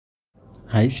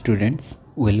Hi students,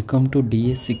 welcome to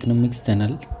DS economics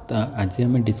channel. तो आज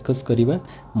आम डिस्कस करवा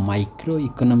माइक्रो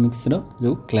इकोनॉमिक्स रो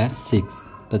जो क्लास 6।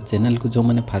 तो चैनल को जो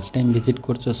मैंने फर्स्ट टाइम विजिट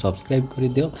कर सब्सक्राइब कर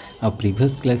दियो। आ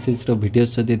प्रीवियस क्लासेस रो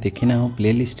वीडियोस जदि देखी ना हो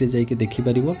प्लेलिस्ट रे जाके देखि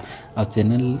परिबो। आ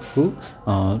चैनल को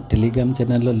टेलीग्राम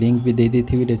चैनल रो लिंक भी दे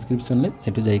देथिबी डिस्क्रिप्शन ले,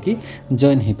 सेटु जाके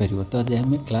जॉइन हे परिबो। तो आज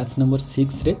हम क्लास नंबर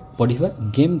 6 रे पढ़िबा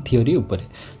गेम थ्योरी ऊपर।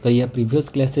 तो या प्रीवियस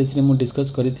क्लासेस रे मु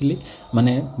डिस्कस करिथिली,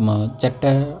 माने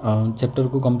 4टा चैप्टर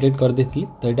को कंप्लीट कर देथिली।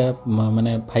 तो एटा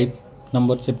माने 5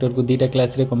 नंबर चैप्टर को 2टा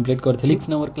क्लास रे कंप्लीट करथिली। 6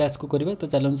 नंबर क्लास को करबा। तो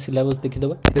चलो सिलेबस देखि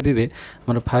दबा। थ्योरी रे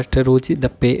हमर first रोची the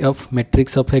pay of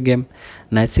matrix of A game,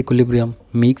 nice equilibrium,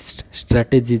 mixed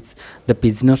strategies, the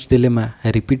business dilemma,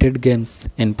 repeated games,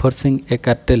 enforcing A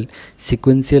cartel,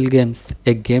 sequential games,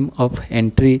 A game of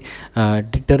entry,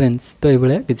 deterrence. तो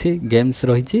ये किसी गेम्स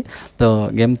रही। तो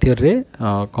गेम थ्योरी रे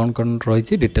कौन कौन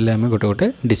रही डिटेल आम गोटे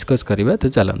गोटे डिस्कस करवा। तो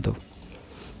चलतु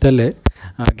तेल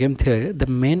game theory. The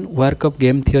main work of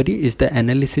game theory is the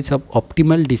analysis of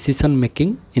optimal decision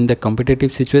making in the competitive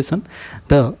situation.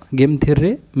 तो गेम थ्योरी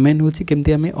रे मेन होची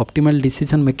केमती आमे ऑप्टिमल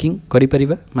डिसीजन मेकिंग करि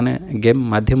परिबा, माने गेम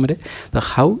माध्यम रे। तो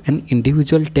how an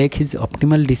individual take his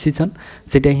optimal decision,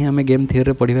 सेटा ही आमे गेम थ्योरी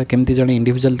रे पढ़िबा, केमती जने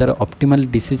इंडिविजुअल तार ऑप्टिमल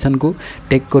डिसीजन को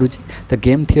टेक करूची। तो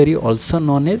game theory also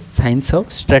known as science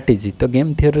of strategy. तो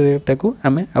गेम थ्योरी रे टाको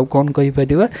आमे आ कोन कहि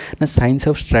परिबा ना साइंस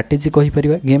ऑफ स्ट्रैटेजी कहि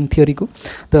परिबा गेम थ्योरी को।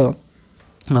 तो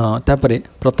तापरे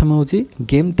प्रथम होची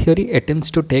game theory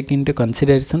attempts to take into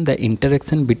consideration the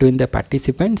interaction between the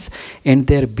participants and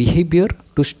their behaviour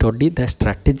to study the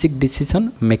strategic decision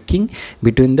making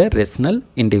between the rational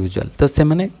individual. तो से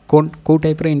माने को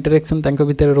टाइप रो इंटरेक्शन तांको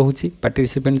भितर रहउची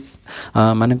पार्टिसिपेंट्स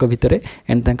मानक भितर,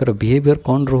 एंड तांकर behaviour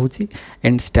cone रहउची,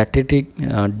 and strategic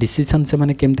decision से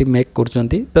माने केमती मेक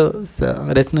करचंती। तो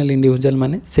रेशनल इंडिविजुअल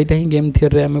माने सेटा ही गेम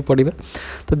थ्योरी रे हमें पढ़िबा।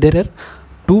 तो there are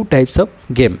 2 types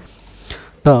of game.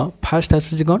 तो फास्ट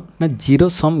आसूची कौन ना जीरो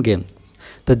सम गेम्स।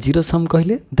 तो जीरो सम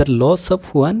कहले the loss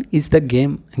of one is the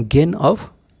gain of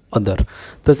other.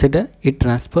 तो सेटा it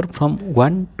transfer from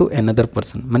one two another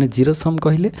person. माने जीरो सम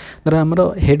कहले धर हमरो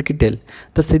हेड की टेल।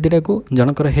 तो से दिरा को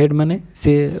जनकर हेड माने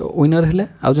से विनर हैला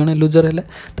आ जने लूजर हैला।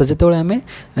 तो जेतोळे हमें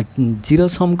जीरो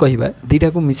सम कहिबा दीटा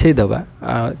को मिसई दबा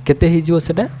केते हे जिवो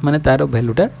सेटा, माने तारो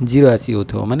वैल्यूटा जीरो आसी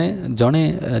होथो। माने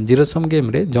जने जीरो सम गेम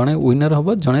रे जने विनर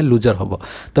हबो जने लूजर हबो।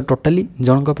 तो टोटली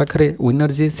जनक पाखरे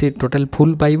विनर जे से टोटल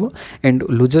फुल पाइबो, एंड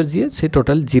लूजर जे से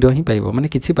टोटल जीरो ही पाइबो, माने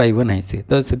किछि पाइबो नाही से।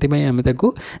 तो सेति पई हमें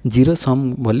ताको जीरो सम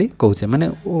बोली कहूचे, माने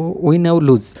विन आउ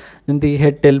लूज जमती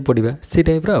हेड टेल पड़िबा से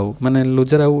टाइप रा माने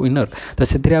लूजर आउ विनर। तो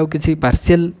सेथिरे आउ किछि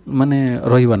पार्शियल माने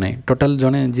रहिबो नै, टोटल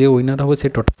जने जे विनर हबो से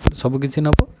टोटल सब किछि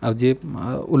नबो, आ जे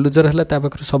लूजर हला ता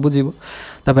पाखर सब जीवो।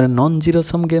 तापर नॉन जीरो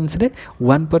सम गेम्स रे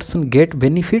one person get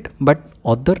benefit but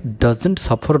other doesn't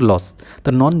suffer loss.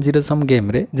 तो नॉन जीरो सम गेम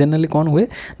रे जनरली कौन हुए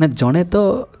ना जने तो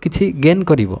किछि गेन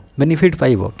करिवो बेनिफिट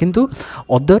पाइबो, किंतु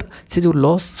अदर से जो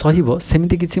लॉस सहिबो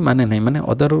सेमिति किछि माने नै। माने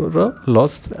अदर रो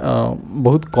लॉस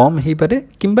बहुत कम ही पारे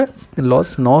किंबा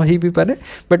लॉस न ही भी पारे,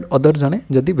 बट अदर जने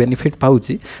जदि बेनिफिट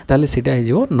पाउची ताले सेटा हे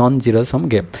जो नॉन जीरो सम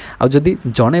गेम। आ जदि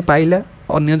जने पाइला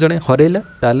अन्य जने हरेला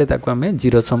ताले ताको हमें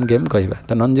जीरो सम गेम कहबा।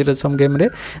 तो नॉन जीरो सम गेम रे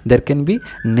there can be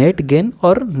net gain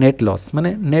और नेट लॉस,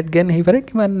 माने नेट गेन हे पारे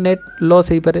कि नेट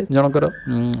लॉस हे पारे जनकर।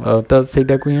 तो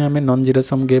सेटा को ही हमें नॉन जीरो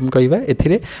सम गेम कहबा।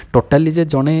 एथिरे टोटली जे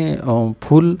जने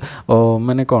फुल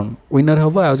माने कोन विनर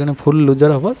हबो आ जने फुल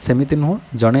लूजर हबो सेमिति न हो,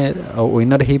 जने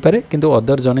विनर हे पारे किंतु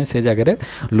अदर जने से जगह रे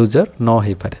लूजर न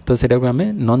हे पारे। तो सेटा को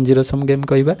हमें नॉन जीरो सम गेम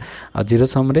कहबा। आ जीरो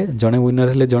सम रे जने विनर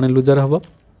हेले जने लूजर हबो।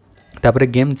 तापर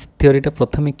गेम थ्योरीटा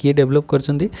प्रथम किए डेवलप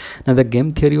करछंदी ना, the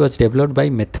game theory was developed by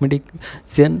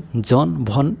mathematician John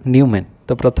von Neumann.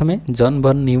 तो प्रथमे John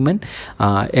von Neumann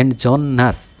and John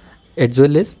नाश as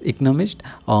well as economist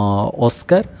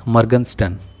Oscar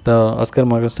मॉर्गनस्टर्न। तो ऑस्कर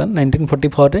मॉर्गनस्टर्न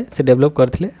 1944 रे से डेवलप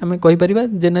करथिले। हमें कहि परिबा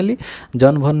जनरली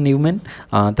जॉन वॉन न्यूमैन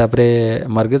तापरे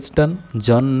मॉर्गनस्टर्न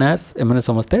जॉन नैश एमने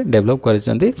समस्ते डेवलप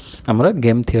करछंदी हमर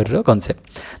गेम थ्योरी रो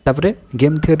कांसेप्ट। तापरे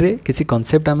गेम थ्योरी रे किसी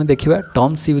कांसेप्ट हमें देखिबा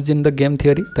terms use in the game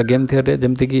theory. तो गेम थ्योरी रे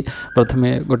जेमति कि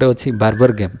प्रथमे गोटे अछि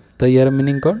बार्बर गेम। तो यार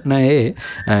मीनिंग कौन ना ए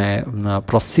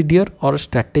प्रोसीडियर और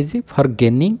strategy for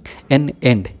gaining N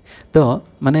and. तो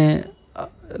माने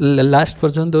लास्ट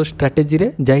पर्यंत स्ट्रैटेजी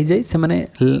रे जाई जाई से माने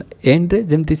एंड रे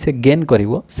जेमती से गेन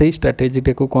करिवो सेही स्ट्रैटेजी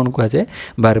टे को कोन कहा जाए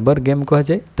बार्बर गेम कहा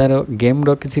जाए। तार गेम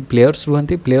रो किसी प्लेयर्स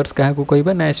रुहंती, प्लेयर्स कहा को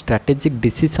कहबा ना strategic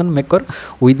decision maker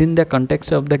with in the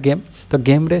context of the game. तो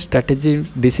गेम रे स्ट्रैटेजी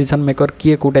डिसीजन मेकर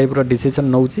किए को टाइप रो डिसीजन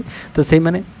नउची। तो सेही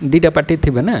माने दीटा पार्टी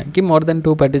थिबे ना कि मोर देन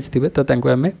 2 पार्टीज थिबे, तो तांको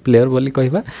हमें प्लेयर बोली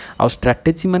कहबा। आ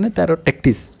स्ट्रैटेजी माने तार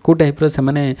टैक्टिक्स को टाइप रो से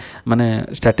माने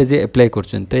स्ट्रैटेजी अप्लाई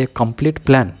करछन। तो ए कंप्लीट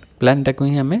प्लान प्लानटा को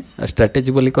ही आम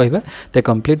स्ट्राटेजी बोली कहवा the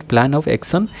complete plan of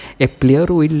action A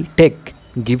player will take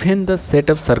given the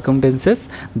set of circumstances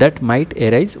that might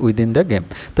arise within the game.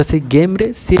 तो से गेम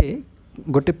रे सी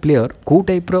गोटे प्लेयर कौ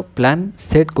टाइप रो प्लान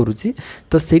सेट करुच्ची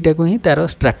तो ସେଇଟା को ही तार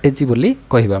स्ट्राटेजी बोली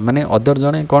कहवा माने अदर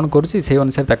जने कौन करुच्ची से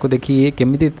अनुसार ताको देखी ये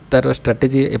केमिति तार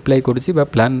स्ट्राटेजी एप्लाई करुच्ची बा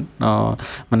प्लान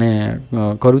माने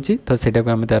करुच्ची तो ସେଇଟା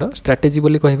को आम तार स्ट्राटेजी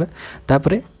बोली कहवा।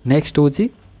 तापरे नेक्स्ट होची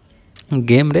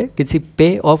गेम रे किसी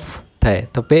पे ऑफ थाए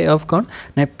तो पे ऑफ कौन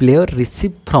ना player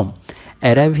receive from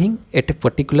arriving at a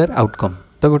particular outcome.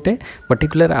 तो गोटे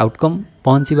पर्टिकुलर आउटकम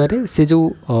पहुँचबारे से जो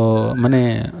माने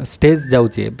stage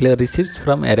जाऊँचे player receives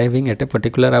from arriving at a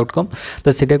particular outcome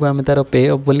तो सीटा को आम तार पे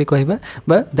ऑफ बोली कहवा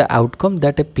बा the outcome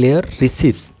that A player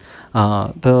receives.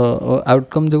 तो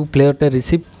आउटकम जो player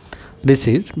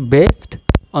receives based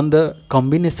on the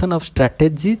combination of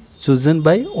strategies chosen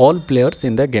by all players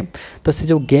in the game। तो से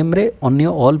जो गेम रे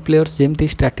अन्य all players जेमती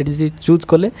strategy चूज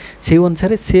कले से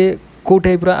अनुसार से को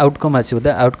type row outcome आछो the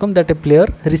outcome that A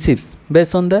player receives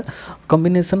based on the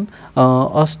combination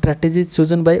of strategy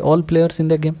chosen by all players in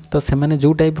the game. तो से माने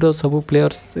जो टाइप रो सब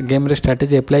प्लेयर्स गेम रे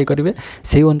स्ट्रैटेजी अप्लाई करेंगे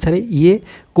से अनुसार ये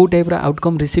को टाइप रो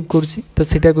आउटकम रिसीव करछि तो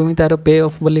सेटा को ही तार पे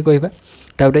ऑफ बोली कहबा।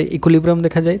 तापरे इक्विलिब्रियम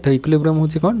देखा जाए तो इक्विलिब्रियम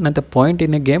होछि कोन ना the point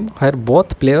in A game where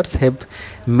both players have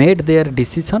made their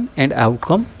decision and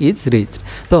outcome is reached.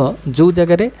 तो जो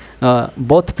जगह रे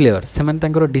बोथ प्लेयर से माने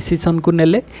तांकर डिसीजन को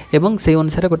नेले एवं से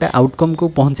अनुसार गोटे आउटकम को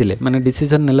पहुँचले माने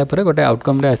डिसीजन नेला परे गोटे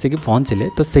आउटकम रे आसिक पहुँचले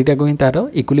तो सेटा को ही तार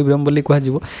इक्विलिब्रियम बोली कह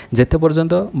जिवो। जेते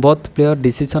पर्यंत बोथ प्लेयर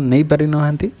डिसीजन नहीं पारि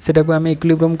नहांती सेटा को आम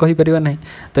इक्विलिब्रियम कहि परिबा नहीं।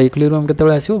 तो इक्विलिब्रियम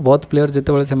केतेबेले आसीबो बोथ प्लेयर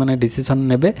जेतेबेले से माने डिसीजन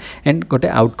नेबे एंड गोटे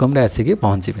आउटकम रे आसिक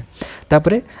पहुँचबे।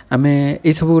 तापरे आमे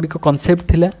ए सब गुडी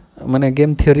कॉन्सेप्ट थिला माने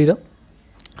गेम थ्योरी रो।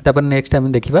 तापर नेक्स्ट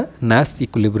आम देखा नाश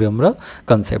इक्विलिब्रियम रो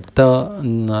कॉन्सेप्ट। तो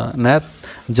नाश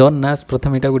जॉन नाश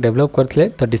प्रथम एटा को डेवलप करथिले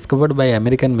तो discovered by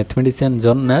American mathematician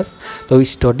John नाश। तो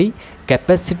स्टडी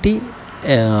कैपेसिटी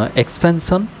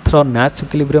एक्सपेंशन थ्रो नाश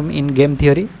इक्विलिब्रियम इन गेम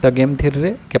थ्योरी। तो गेम थ्योरी रे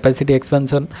कैपेसिटी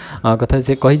एक्सपेंशन कथा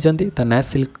से कहिसंती। तो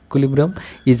नाश equilibrium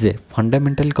is a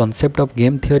fundamental concept of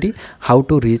game theory how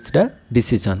to reach the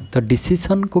decision. तो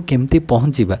डिसीजन को केमती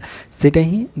पहुँचवा सेटा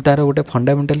ही तार गोटे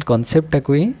फंडामेंटल कॉन्सेप्ट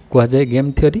को ही कह जाए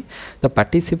गेम थ्योरी। तो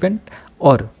पार्टिसिपेंट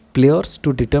और players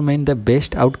to determine the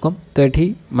best outcome. तो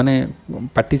ये माने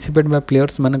पार्टिसिपेंट बा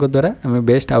प्लेयर्स मान द्वारा आम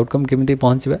बेस्ट आउटकम केमिति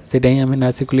पहुँचवा सेटा ही आम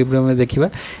नाश इक्विलिब्रियम में देखा।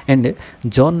 एंड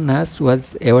जॉन नाश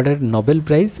was awarded Nobel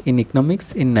prize in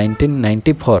economics in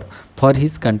 1994 for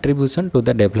his contribution to the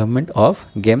development of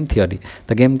game theory.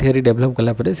 तो गेम थ्योरी डेवलप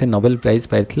कला परे से नोबेल प्राइज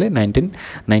पाइथिले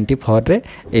 1994 रे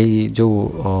ए जो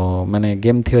माने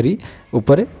गेम थ्योरी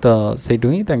ऊपर। तो सेटू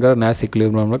ही तांकर नाश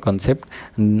इक्विलिब्रियम कॉन्सेप्ट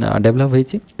डेवलप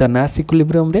होईची। तो नाश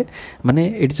इक्विलिब्रियम रे माने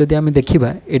एटी जदि आमे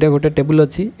देखिबा एटा गोटे टेबल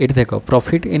अछि एटी देखो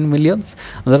प्रॉफिट इन मिलियंस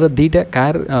धर दीटा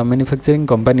कार मैन्युफैक्चरिंग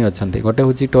कंपनी अछंती गोटे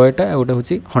होची टोयोटा गोटे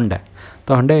होची होंडा।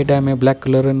 तो होंडा एटा आमे ब्लैक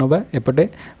कलर रे नबा एपटे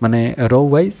माने रो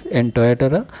वाइज एंड टोयोटा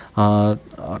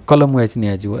कलम वाइज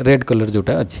निया जिवो रेड कलर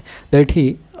जोटा अछि। तो एठी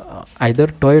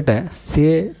आइदर टोयोटा सी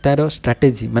तार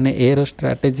स्ट्रैटेजी माने ए रो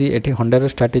स्ट्रैटेजी एठी होंडा रो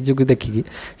स्ट्रैटेजी को देखिकी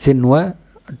से नुआ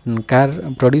कार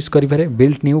प्रोड्यूस करि पारे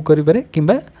बिल्ड न्यू करि पारे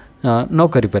किंबा न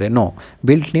करें नो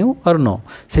बिल्ड न्यू और नो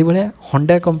से भाया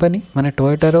होंडा कंपनी माने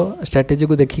टोयोटार स्ट्रैटेजी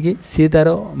को देखिकी सी तार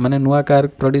माने नुआ कार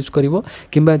प्रोड्यूस करिवो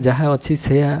किंबा जहाँ अच्छी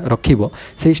से रखिबो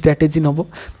से स्ट्रैटेजी नबो।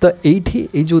 तो एठी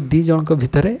ए जो दी जनक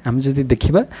भितरे हम जदि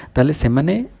देखिबा ताले से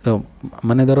माने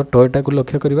माने धर टोयोटा को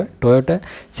लक्ष्य करिबा टोयोटा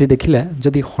से देखिला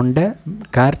जदि होंडा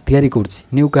कार तैयारी करछि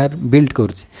न्यू कार बिल्ड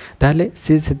करछि ताले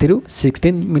से सेतिरु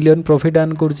 16 मिलियन प्रॉफिट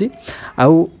अर्न करछि।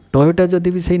 आउ टोयोटा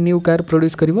जदि भी से न्यू कार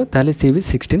प्रोड्यूस करिवो ताले से भी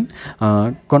 16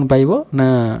 कौन पाइबो ना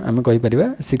आम कहि परिबा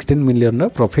 16 मिलियन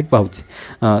प्रॉफिट पाउछि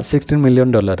 16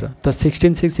 मिलियन डॉलर। तो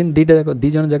 16 दीटा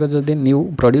दी जन जाक जदि न्यू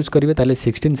प्रोड्यूस करिवे ताले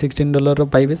 16 डॉलर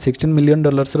पाइबे 16 मिलियन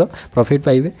डॉलर्स रो प्रॉफिट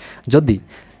पाइबे। जदि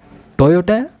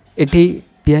टोयोटा एठी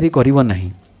तैयारी करिवो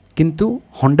नाही किंतु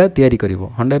होंडा तैयारी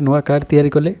करिवो होंडा नुआ कार तैयारी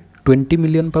कले 20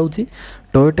 मिलियन पाउछि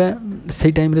टोयोटा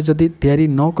से टाइम रे जदि तैयारी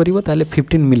न करिवो ताले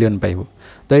 15 मिलियन पाइबो।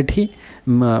 तो ये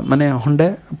माने होंडा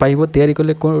पाइबो तैयारी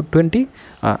कले 20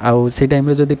 आउ से टाइम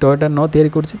रे जदि टोयोटा न तैयारी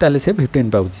करछि ताले से 15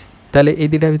 पाउछि। ताले ए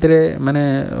दिटा भितरे माने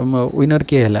विनर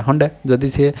किए हला होंडा जदि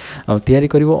से तैयारी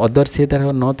करिवो अदर से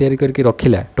तार न तैयारी करके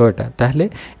रखिला टोयोटा ताहले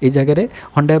ए जगह रे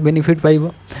होंडा बेनिफिट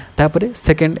पाइबो। तापरे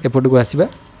सेकंड एपट को आसीबा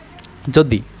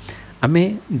जदि आमे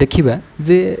देखिबा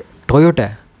जे टोयोटा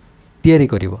तैयारी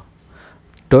करिवो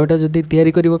टोयोटा जदि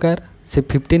तैयारी करिवो कार से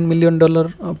 15 मिलियन डॉलर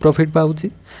प्रॉफिट पाउछि।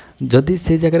 जदि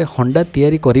से जगह होंडा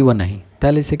तैयारी करिवो नाही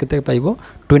ताले से केते पाइबो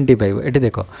 20 पाइबो। एठी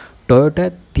देखो टोयोटा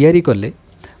तैयारी कले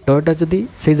टोयोटा जदि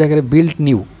से जगह बिल्ट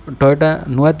न्यू टोयोटा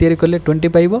नुआ तैयारी कले 20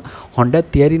 पाइब होंडा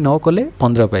तैयारी न कले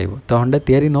 15 पाइब तो होंडा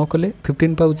तैयारी न कले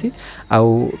 15 पाउची आउ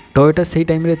टोयोटा से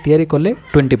टाइम रे तैयारी कले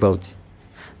 20 पाउची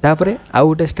तापरे आउ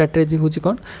गोटे स्ट्राटेजी हूँ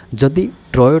कौन जदि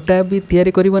टोयोटा भी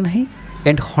तैयारी करिवो नहीं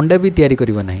एंड होंडा भी तैयारी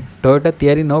करिवो नहीं टोयोटा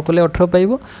तैयारी न कले 18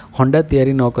 पाइब होंडा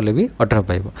तैयारी न कले भी 18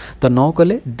 पाइब तो न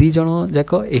कले दी जन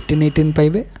जाक 18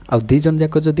 पाइबे आ दी जन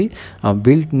जाक जदि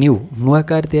बिल्ट न्यू नुआ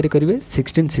कार तैयारी करेंगे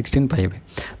 16 पाइबे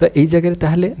तो यही जगह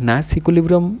ताहले नाश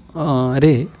इक्विलिब्रियम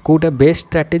रे कोटा बेस्ट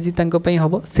स्ट्राटेजी तांको पई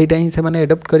हबो सेटा ही से माने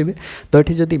एडॉप्ट करेंगे तो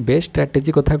ये जदि बेस्ट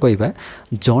स्ट्राटेजी कथा कहबा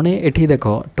जणे एठी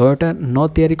देखो टोयोटा न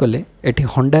तैयारी कले एठी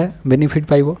होंडा बेनिफिट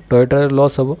पाइबो टोयोटा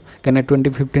लॉस हबो कने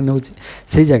 2015 होची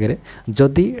से जगह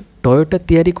जदि टोयोटा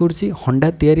तैयारी करछि होंडा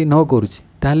तैयारी न करुछि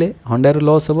ताले होंडार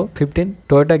लॉस हबो 15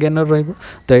 टोयोटा गेनर रहइबो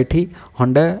तो एठी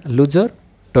होंडा लूजर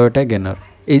टोयोटा गेनर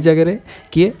यही जगह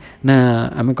किए ना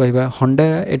आम कह होंडा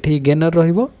एठी गेनर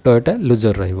रहिबो टोयोटा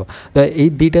लूजर रहिबो तो यही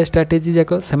दुईटा स्ट्राटेजी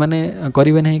जाक से माने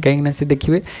करिवे नहीं कहीं से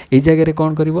देखिए यही जगह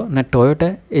कौन करिवो ना टोयोटा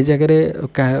ये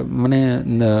जगह माने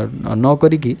न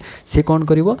करिकी से कौन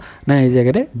करिवो ना ये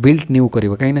जगह बिल्ट न्यू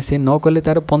करिवो कहीं से न कले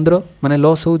तार 15 माने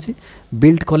लॉस होउची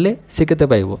बिल्ट कले से केते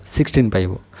पाइबो 16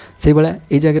 पाइबो से बेला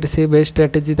ये जगह से बेस्ट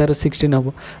स्ट्राटेजी तार 16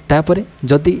 हबो तापरे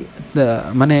जदि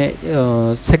माने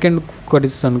सेकंड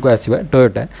कंडीशन को आसीबा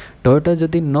टोयोटा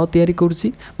जदि न तैयारी करुच्ची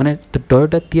माने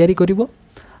टोयोटा तैयारी करिवो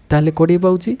ताले 20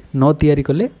 पाउची न तैयारी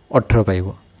कले 18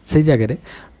 पाइबो से जगह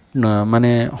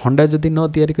माने होंडा जदि न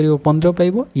तैयारी करिवो 15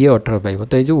 पाइबो ये 18 पाइबो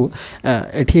तो ये जो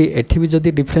एठी भी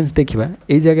जदि डिफरेंस देखिबा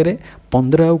ए जगह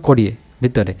 15 आ 20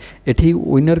 भितर एठी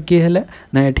विनर किए है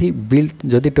ना एठी बिल्ट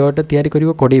जदि टोयोटा तैयारी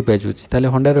करिवो 20 पाइजुची ताले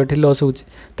होंडा एठी लॉस होची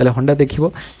ताले होंडा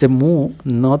देखिबो जे मु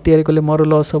न तैयारी कले मोर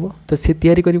लॉस हबो तो से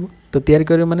तैयारी करिवो तो तैयारी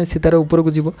करिवो माने से तार ऊपर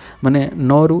को जीवो माने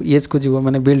 9 रु एस को जीवो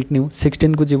माने बिल्ट न्यू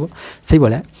 16 को जीवो से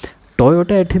बळा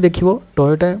टोयोटा एठी देखिबो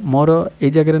टोयोटा मोर ए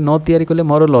जगह न तैयारी कले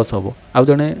मोर लॉस हबो आ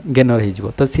जने गेनर हे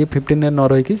जीवो तो से 15 न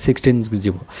रही कि 16 को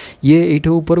जीवो ये एठी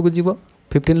ऊपर को जीवो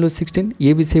 15 लु 16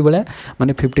 ये भी से भाया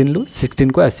माने 15 लु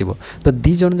 16 को आसीबो तो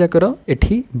दी जन जाकर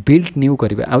एठी बिल्ट न्यू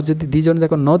करिवे आ जदि दी जन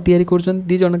जाकर न तैयारी करछन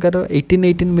दी जनकार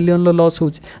 18 मिलियन लो लॉस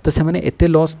होउछ तो से माने एते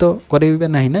लॉस तो करेबे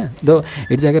नाही ना तो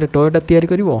ए जगह टोयोटा तैयारी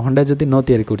करिवो होंडा जदि न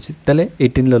तैयारी करछि ताले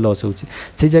 18 लो लॉस होउछ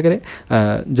से जगह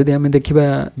जदि हमें देखिबा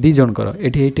दी जनकर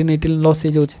एठी 18 लॉस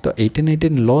हे जाउछ तो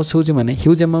 18 लॉस होउछ माने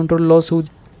ह्यूज अमाउंट रो लॉस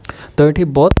होउछ तो एठी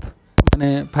बहुत माने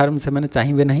फार्म से माने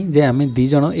चाहिए नहीं जे आम दी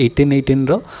जन 18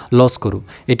 रो लॉस करूँ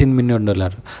 $18 मिलियन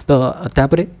तो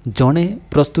तापरे जड़े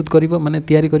प्रस्तुत करिवो माने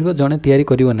तैयारी करिवो जड़े तैयारी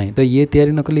करिवो नहीं तो ये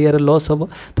तैयारी न कले यार लॉस हम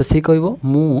तो सी कहबो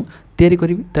मु तैयारी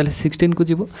करी ताले 16 को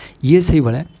जीवो ये से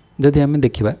भाया जदि आम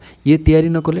देखा ये तैयारी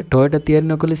न कले टोयोटा तैयारी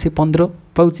न कले सी 15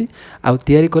 पाउची आ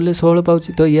तैयारी कले 16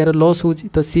 पाउची तो यार लॉस होची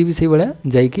तो सी भी से भाया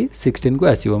जाइकी 16 को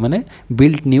आसीबो माने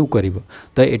बिल्ट न्यू करिवो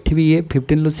तो एठी भी ये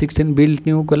 15 लु 16 बिल्ट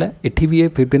न्यू कला एठी भी ये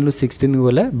 15 लु 16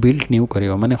 गला बिल्ट न्यू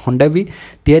करिवो माने होंडा भी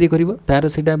तैयारी करिवो तार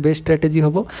सेटा बेस्ट स्ट्रेटजी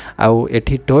हबो आ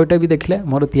एठी टोयोटा भी देखला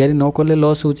मोर तैयारी न कले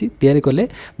लॉस होची तैयारी कले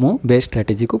मु बेस्ट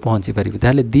स्ट्रेटजी को पहुंची परिबि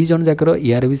ताले दी जन जाकर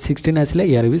यार भी 16 आसिला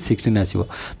यार भी 16 आसीबो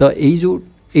तो एई जो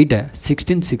एटा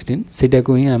 16 सेटा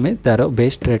को ही आमे तार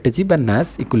बेस्ट स्ट्रेटजी बा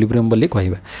नाश इक्विलिब्रियम बोली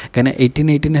कहबा कना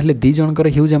 18 हेले दी जनकर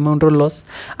ह्यूज अमाउंट रो लॉस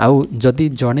आउ जदि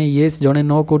जणे येस जणे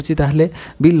न करछि ताहले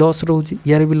भी लॉस रहउछि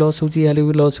यार भी लॉस होछि यार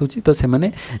भी लॉस होछि तो से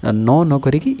माने न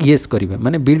करिकि येस करिवे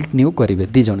माने बिल्ट न्यू करिवे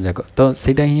दी जन जाक तो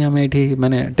सेटा ही आमे एठी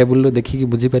माने टेबल रो देखि कि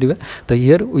बुझी परिबा तो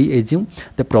here we assume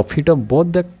the profit of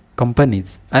both the companies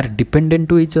are dependent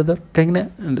to each other कहीं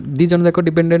दी जन जाक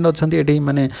डिपेंडेंट अच्छा ये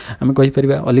माने आम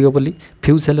कहीपर ऑलिगोपोली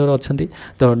फ्यू सेलर अच्छा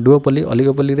तो डुओपोली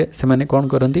ऑलिगोपोली रे से माने कौन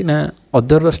करती ना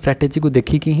अदर स्ट्रैटेजी को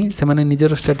देखिकी ही से माने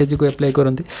निजर स्ट्रैटेजी को अप्लाई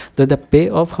करती तो the pay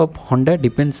of Honda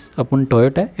depends upon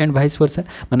Toyota and vice versa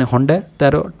माने होंडा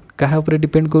तार क्या ऊपर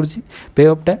डिपेंड करुच्ची पे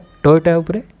ऑफटा टोयोटा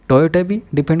उपरे टोयोटा भी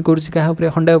डिपेंड करुच्ची क्या ऊपर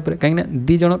होंडा ऊपर कहीं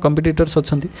दी जन कंपिटिटर्स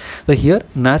अच्छा तो हियर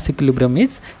नाश equilibrium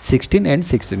is 16 and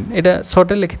 16 Etah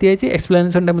shirt लिखि दिया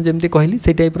एक्सप्लेनेशनटा मुझे जमी कहली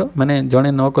से टाइप रो माने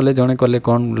जड़े न कले जड़े कले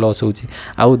कौन लॉस होची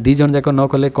आउ दी जन जाक न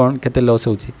कले कौन केते लॉस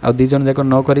होची आउ दी जन जाक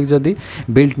न करी जदी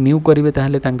बिल्ट न्यू करिवे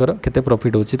ताहले तांकर केते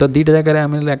प्रॉफिट होची तो दीटा जगह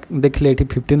आम देखले एठी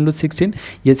 15 लु 16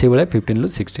 ये से बेला 15 लु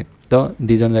 16 तो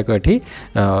दी जन जाक एठी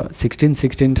 16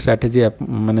 स्ट्रैटेजी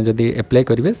माने जदी अप्लाई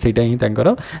करिवे सेटा ही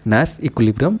तांकर नाश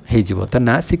इक्विलिब्रियम हे जिवो तो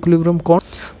नाश इक्विलिब्रियम कौन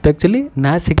तो एक्चुअली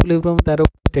नाश इक्विलिब्रियम तार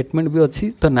स्टेटमेंट भी अच्छी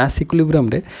तो नाश इक्विलिब्रियम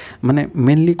रे माने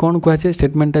मेनली कौन कहुए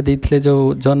स्टेटमेंटा देथिले जो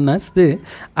जॉन नाश दे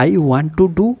I want to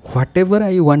do whatever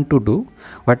I want to do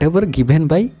whatever given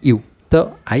by you तो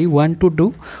I want to do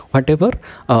whatever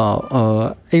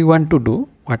I want to do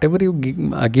whatever you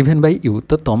given by you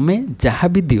तो तमें जहाँ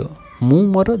भी दियो मु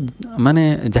मोर माने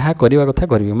जहाँ करवा कथा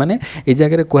करी माने ये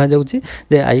जगह कह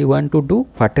जाए I want to do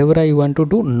what ever I want to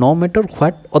do no matter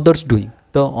what others doing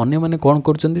तो अन्य मैंने कौन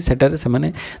कर सेमाने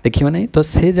देखिए ना तो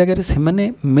से जगह से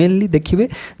मेनली देखिए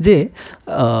जे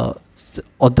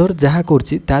अदर जहाँ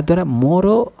करा मोर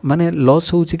माने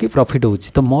लॉस हो कि प्रॉफिट हो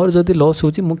तो मोर जदि लॉस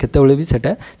हो मुझे भी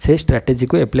सेटा से स्ट्रैटेजी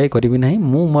को अप्लाई करी ना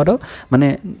मु मोर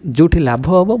माने जो लाभ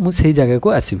हम मुझे जगह को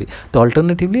आसबि तो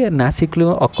अल्टरनेटिवली नाश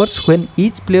equilibrium occurs when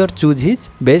each player choose his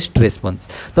best response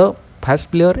तो first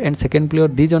player and second player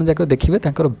दी जन जाक देखिए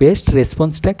तांकर बेस्ट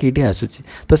रेस्पॉन्सटा किटी आसूची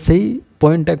तो सही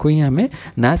पॉइंटा को ही हमें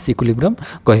नाश इक्विलिब्रियम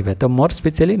कहबा तो मोर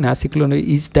स्पेशली नाश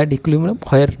equilibrium is that equilibrium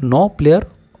where no player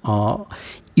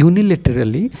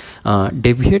unilaterally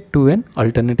deviate to an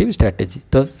alternative strategy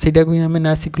तो सीटा को ही हमें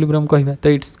नाश इक्विलिब्रियम कहबा तो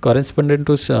it's correspondent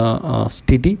to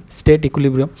steady state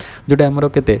equilibrium जोटा हमर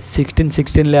केते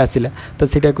 16 ले आसिला तो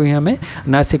सीटा को ही हमें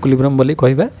नाश इक्विलिब्रियम बोली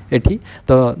कहबा एठी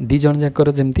तो दी जन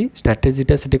जाकर जेमती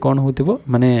स्ट्रैटेजीटा सेठी कोन होतिबो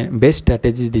माने बेस्ट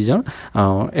स्ट्रैटेजी दी जन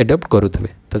एडॉप्ट करूथबे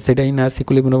तो सेटा ही नाश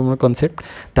इक्विलिब्रियम कॉन्सेप्ट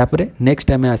तापरे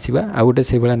नेक्स्ट आमे आसीबा आ गोटे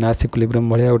से बेला नाश इक्विलिब्रियम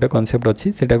भलिया गोटे कॉन्सेप्ट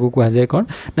अछि सेटा को कहा जाय कोन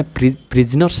ना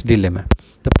prisoners dilemma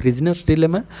The prisoner's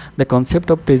dilemma. The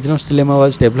concept of prisoner's dilemma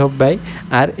was developed by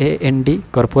R&D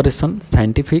Corporation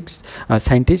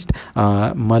scientist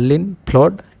Merlin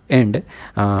Flood and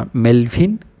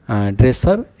Melvin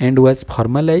Dresser and was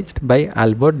formalized by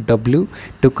Albert W.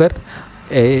 Tucker,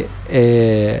 a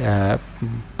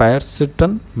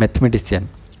Princeton mathematician.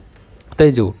 तो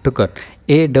जो टुकर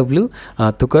AW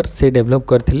तुकर से develop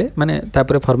करथिले माने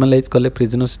तापर formalise कले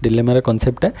prisoners dilemma रे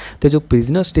concept तो जो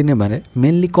प्रिजनर्स डिलेमा रे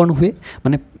मेनली कौन हुए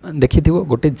माने देखिथिबो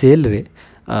गोटे जेल रे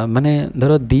माने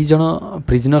धर 2 जण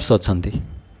प्रिजनर्स अछंती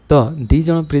तो 2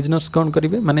 जण प्रिजनर्स कौन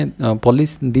करिवे माने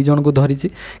पुलिस 2 जण को धरिछि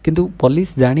किंतु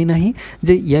पुलिस जानी नाही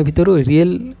जे या भितर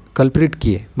रियल कल्प्रिट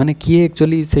किए माने किए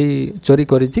एक्चुअली से चोरी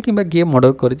करिछि किबा किए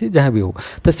मर्डर करिछि जहाँ भी हो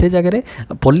तो से जगह रे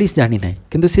पुलिस जानी नाही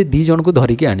किंतु से 2 जण को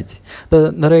धरिके आनिछि तो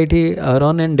धर एठी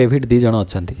रन एंड डेविड 2 जण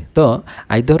अछंती तो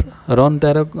आइदर रन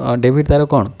तार डेविड तार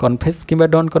कोन कन्फेस किबा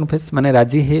डोंट कन्फेस माने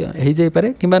राजी हे जाई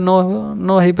पारे किबा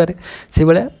नो हे पारे से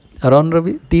बेला रन रो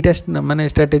भी 2टा माने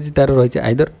स्ट्रैटेजी तार रहिछि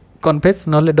आइदर कन्फेस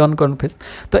नले डोंट कन्फेस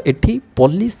तो एठी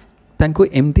पुलिस तांको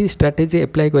एमती स्ट्रैटेजी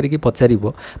अप्लाई करिकी पचारिबो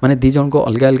माने 2 जण को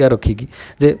अलग अलग रखिकी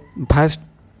जे फास्ट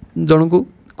जण को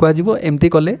कहजिबो एमती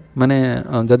कले माने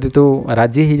जदि तू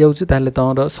राजी हो जाउछु ताहले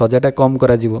तोर सजाटा कम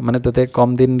करा जिवो माने तते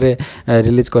कम दिन रे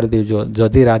रिलीज कर दिजो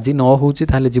जदि राजी न होउछि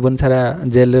ताहले जीवन सारा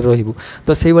जेल रे रहिबो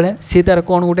तो सेइ बेला से तार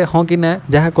कोन गुटे हां कि ना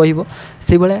जहा कहइबो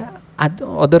सेइ बेला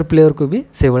अदर प्लेयर को भी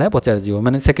से भाया पचार जीव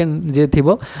माने सेकेंड जे थी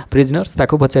प्रिजनर्स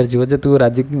ताको पचार जीव जे तू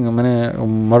राजी माने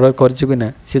मर्डर करछु कि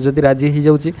ना सी जदि राजी हो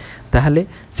जाउछि ताहले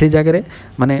से जगह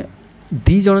माने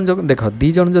 2 जण जो देख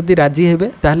 2 जण जदि राजी हेबे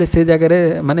ताहले से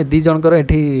जगह माने 2 जनकर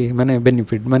एठी माने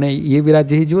बेनिफिट माने ये भी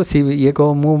राजी हो सी ये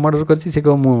को मु मर्डर करछि से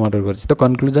को मु मर्डर करछि तो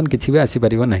कंक्लूजन किछि भी आसी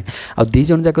परिबो नै आ 2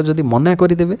 जण जाक जदि मना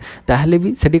करि देबे ताहले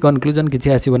भी सेठी कंक्लूजन किछि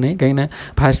आसीबो नै काहे ना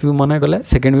फर्स्ट भी मना कला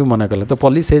सेकेंड भी मना कला तो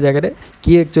पुलिस से जगह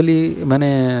कि एक्चुअली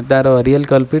माने तार रियल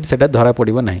कल्प्रिट सेटा धरा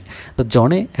पड़िबो नै तो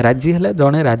जणे राजी हला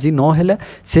जणे राजी न हला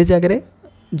से जगह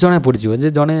जना पड़ो जे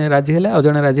जड़े राजी है आउ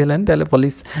जड़े राजी है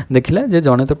पुलिस देखला जे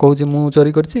जड़े तो कहूँ मु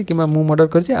चोरी करछि कि मु मर्डर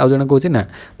करछि आउ जड़े कहूँ ना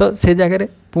तो से जगह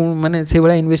माने से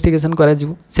भाया इन्वेस्टिगेशन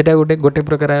करा गोटे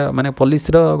प्रकार माने पुलिस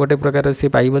गोटे प्रकार सी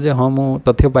पाइब जे हाँ मु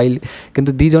तथ्य पाइली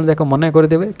किंतु 2 जण जाक मना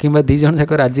करदेवे कि 2 जण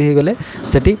जाक राजी हो गले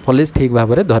सेठी पुलिस ठीक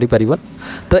भाव में धरी पारिबो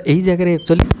तो यही जगह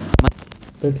एक्चुअली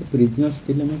तो प्रिजनर्स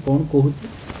डिलेमा कौन कहूँ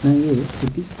ना ये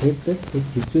it is said that A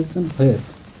situation where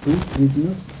 2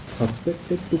 prisoners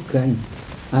suspected to crime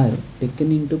are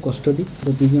taken into custody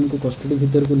तो 2 जन को कस्टडी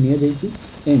भीतर को निया जाइछि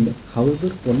and however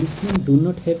policeman do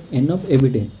not have enough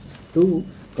evidence to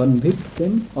convict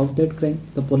them of that crime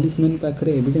तो पुलिसमैन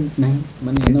पाखरे evidence नहीं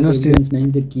माने एविडेंस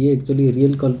नहीं जे किए एक्चुअली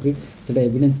रियल कल्प्रिट सेटा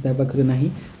एविडेंस ता पाखरे नहीं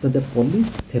तो the police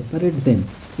separate them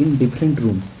in different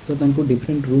rooms तो तांको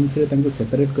डिफरेंट रूम्स रे तांको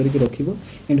सेपरेट करके रखिबो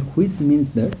and which means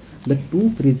that the 2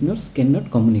 prisoners can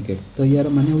not communicate तो यार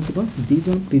माने होछि कोन 2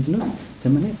 जन प्रिजनर्स से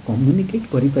माने कम्युनिकेट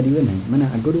करि परिबे नहीं माने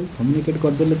आगरु कम्युनिकेट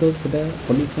कर देले तो सेटा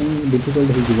पुलिस में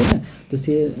डिफिकल्ट हो जिवो ना तो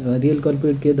से रियल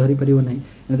कल्प्रिट के धरि परिबो नहीं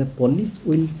and the police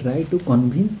will try to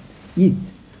convince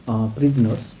each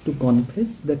prisoners to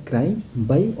confess the crime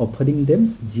by offering them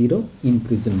 0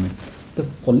 imprisonment तो तो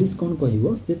पुलिस कौन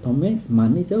कहब जे तुम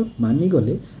मानि जाओ मानि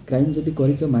गले क्राइम जदि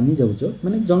कर मानि जाऊच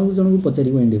माने जनक जनक पचार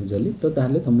इंडिविजुअली तो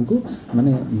ताहले तुमको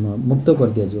माने मुक्त कर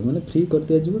दिया जाव माने फ्री कर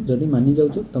दिया जाव जदि मानि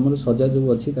जाऊच तुम सजा जो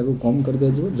अच्छी कम कर दिया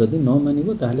जाव जदि न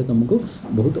मानिबो ताहले तुमको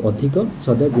बहुत अधिक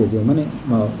सजा दिया जाव माने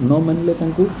न मानिले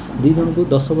तांको दी जन को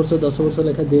 10 वर्ष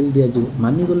लेखा जेल दिया जाव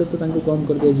मानि गले तो तांको कम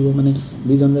कर दिया जाव माने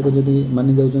दी जन जाक जदि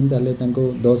मानि जाउछन ताहले तांको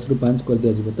 10 रु 5 कर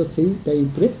दिया जाव तो सेही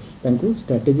टाइप रे तांको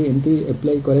स्ट्रेटजी एंती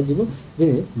अप्लाई करा जिवो जे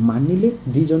मानिले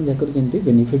दी जन जाकर जेंती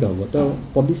बेनिफिट होबो तो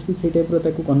पुलिस भी सेही टाइप रो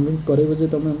ताको कन्विंस करेबो जे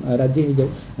तुम राजी हो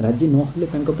जाओ राजी न होले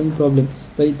तांको पई प्रॉब्लम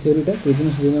तो ई थ्योरीटा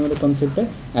prisoners dilemma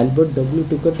कॉन्सेप्टटा Albert W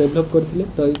टुकर develop करथिले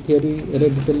तो ई थ्योरी रे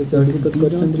डिटेल से डिस्कस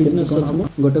करछन प्रिजनर्स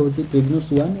गोटे होची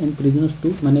प्रिजनर्स 1 एंड प्रिजनर्स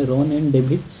 2 माने रॉन एंड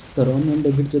डेविड तो रॉन एंड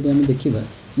डेविड जदि हम देखिबा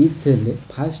each cell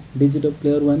fast digit of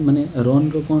player 1 माने रॉन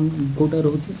रो कोन कोटा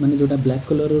रहउची माने जोटा ब्लैक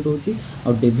कलर रो रहउची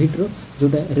और डेविड रो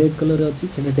जोटा रेड कलर अछि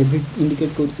सेटा डेविड इंडिकेट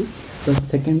करछि तो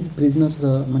सेकंड प्रिजनर्स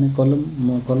माने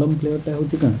कॉलम प्लेयर टा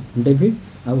होछि कोन डेविड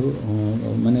आ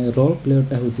माने रॉ प्लेयर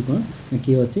टा होछि कोन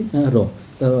की अछि रॉ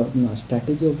तो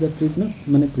स्ट्रेटजी ऑफ द प्रिजनर्स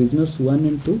माने prisoners 1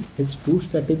 and 2 has to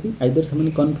strategy either से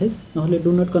माने कन्फेस नहले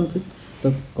डू नॉट कन्फेस तो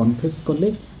कन्फेस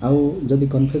कले आउ जदि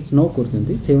कन्फेस न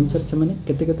करते से अनुसार से माने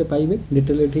केते केते पाइबे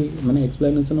डिटेल एठी माने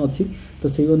एक्सप्लेनेशन अछि तो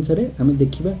से अनुसार आम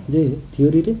देखिबा जे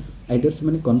थ्योरी रे आइदर से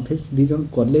माने कन्फेस दी जन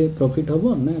कले प्रॉफिट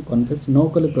होबो ना कन्फेस न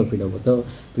कले प्रॉफिट होबो तो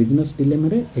प्रिजनर्स डिलेमा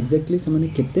रे एक्जेक्टली से माने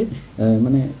केते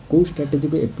माने को स्ट्रेटजी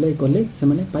को अप्लाई कले से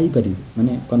माने पाई परिबे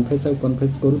माने कन्फेस आ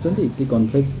कन्फेस करूचंती कि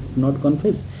कन्फेस नॉट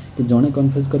कन्फेस कि जने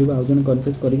कन्फेस करबा आ जने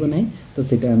कन्फेस करबो नहीं तो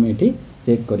सेटा हम एठी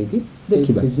चेक करिकि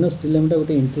देखिबा प्रिजनर्स डिलेमाटा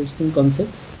गोटे इंटरेस्टिंग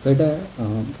कांसेप्ट तो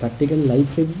यहाँ प्रैक्टिकल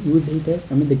लाइफ रे यूज होता है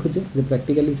आम देखुचे जे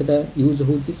प्रैक्टिकली सेटा यूज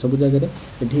होची सब जगह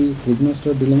एठी प्रिजनर्स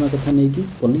डिलेमा कथा नहीं कि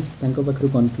पुलिस तांको पाखरु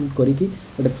कन्क्लूड करिकि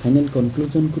गोटे फाइनल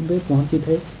कन्क्लूजन को पहुँची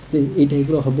थाए जे ए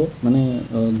टाइप रो हबो माने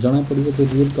जना पड़िबो जे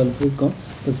रियल कल्प्रिट कौन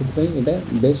तो से एटा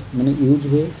बेस्ट माने यूज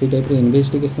हुए से टाइप रो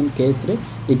इन्वेस्टिगेशन केस रे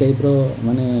ए टाइप रो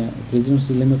माने प्रिजनर्स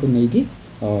डिलेमा को नहीं कि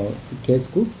केस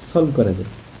को सॉल्व करा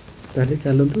जाए ताले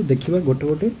चलतु देखिबा गोटे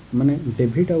गोटे माने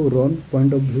डेविड और रॉन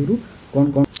पॉइंट ऑफ व्यू रु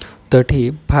कौन कौन तो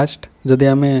ये फास्ट जदि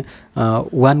आम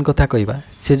 1 कथा कहवा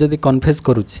सी जदि कन्फेस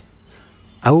करुच्ची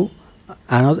आउ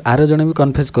आर जड़े भी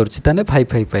कन्फेस करुच्ची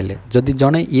 5 पाइले जदि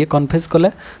जड़े ये कन्फेस कला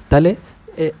ताले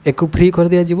एक फ्री कर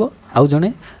दिया जीवो आउ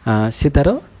जड़े सी तार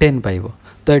 10 पाइबो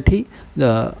तो ये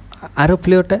आर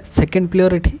प्लेयरटा सेकेंड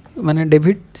प्लेयर ये माने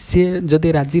डेविड सी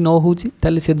जदि राजी न होची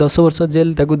ताले सी 10 वर्ष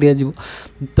जेल ताकू दिया जीवो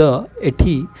तो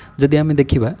एठी जदि आम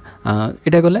देखिबा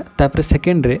एटा गला तापर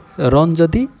सेकेंड रे रन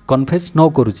जदि कन्फेस न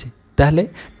करुची ताहले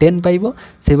 10 पाइबो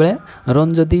से बेला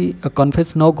रन जदि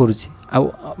कन्फेस न करुची आ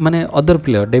माने अदर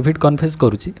प्लेयर डेविड कन्फेस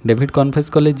करुची डेविड कन्फेस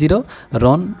कले 0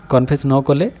 रन कन्फेस न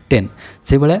कले 10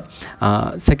 से बेला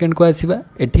सेकेंड को आसीबा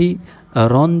एठी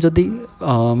रन जदि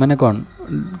माने कौन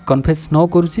कन्फेस न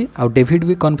करुची आ डेविड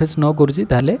भी कन्फेस न करुची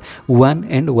ताहले 1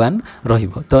 एंड 1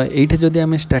 रहिबो तो एठी जदि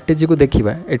आम स्ट्रेटेजी को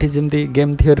देखिबा एठी जेमती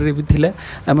गेम थियोरी रे भी थिला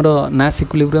हमरो नाश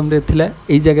इक्विलिब्रियम रे थिला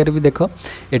एई जगह रे भी देखो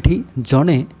एठी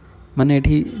जणे माने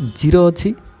एठी 0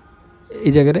 अछि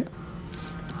एई जगह रे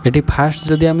एठी फास्ट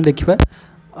जदि आम देखिबा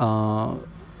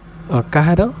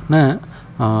कहार ना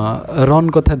रन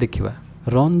कथा देखिबा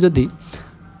रन जदि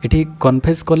एठी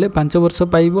कन्फेस कले 5 वर्ष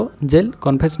पाइबो जेल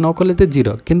कन्फेस न कले तो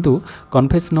 0 किंतु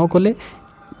कन्फेस न कले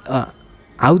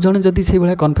आउ जने जदि से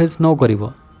भाया कन्फेस न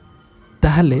करिवो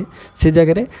ताहले से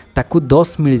जगह रे ताकू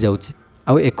 10 मिल जाउची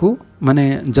आउ एकू माने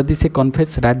जदि से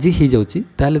कन्फेस राजी हो जाउची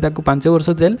ताहले ताकू 5 वर्ष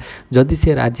जेल जदि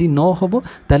से राजी न होबो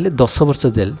ताहले 10 वर्ष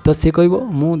जेल तो सी कहबो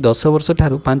मु 10 वर्ष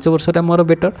ठारू 5 वर्षटा मोर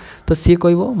बेटर तो सी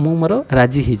कहबो मु मोर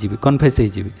राजी हो जीवी कन्फेस हो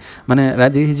जीवी माने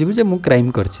राजी हो जीवी जे मु क्राइम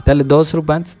करछि ताहले 10 रु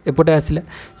 5 एपटे आसिला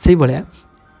से भलिया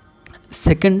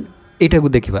सेकंड एटा को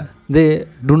देखिबा जे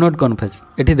डू नॉट कन्फेस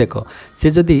एठी देखो से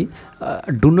जदि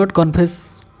डू नॉट कन्फेस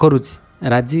करूछि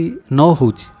राजी न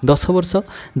होउछि 10 वर्ष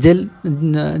जेल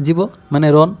जीवो माने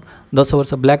रन 10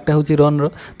 वर्ष ब्लैकटा होउछि रन रो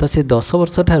तो से 10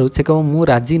 वर्ष ठारू से कहो मु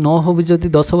राजी न होबि जदि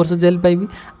 10 वर्ष जेल पाइबी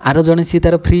आरो जने सी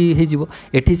तार फ्री हे जीवो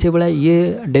एठी से बेला ये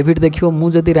डेविड देखियो मु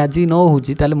जदि राजी न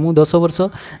होउछि ताले मु 10 वर्ष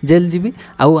जेल जीबी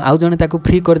आउ जने ताको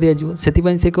फ्री कर दिया जीवो सेति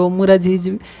पई से कहो मु राजी हे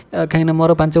जीबी काइना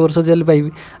मोर 5 वर्ष जेल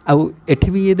पाइबी आउ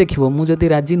एठी भी ये देखिबो मु जदि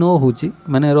राजी न होउछि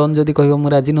माने रन जदि कहबो मु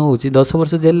राजी न होउछि 10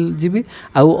 वर्ष जेल जीबी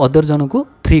आउ अदर जन को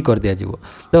फ्री कर दिया जीवो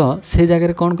तो से जगह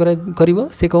रे कोन करिवो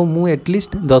से कहो मु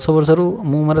एटलिस्ट 10 वर्ष रु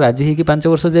मु मोर राजी ही कि 5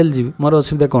 वर्ष जेल जीवी मोर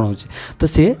असुविधा कौन हो तो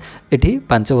सी एठी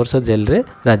 5 वर्ष जेल रे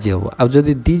राजी हम आ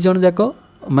जदि 2 जन जाक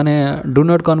माने डू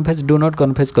नॉट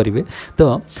कन्फेस करेंगे तो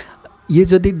ये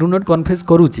जदि डू नॉट कन्फेस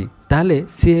करुच्ची ताहले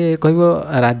सी कहबो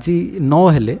राजी न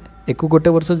हेले एक गोटे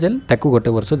वर्ष जेल ताकू गोटे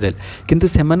वर्ष जेल किंतु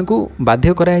सेमान को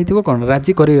बाध्य कराइथिबो कोन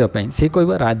राजी करबा पई से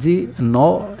कहबा राजी न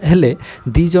हेले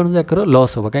दी जण जाकर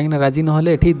लॉस हो कहीं राजी न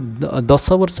हेले एठी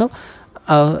 10 वर्ष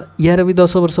यार भी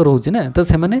 10 वर्ष रोचे ना तो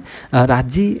से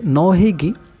राजी न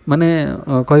होगी माने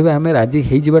कहबा आम राजी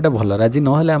हो जावाटा भल राजी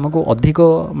ना आमको अधिक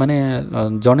माने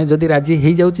जड़े जदि राजी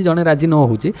हो जाऊँगी जड़े राजी न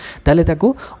होची ताले ताको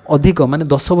अधिक माने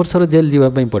 10 वर्षर जेल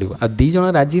जावाई पड़ो आ दी जण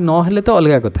राजी न हेले तो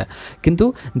अलग कथा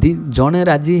किंतु जड़े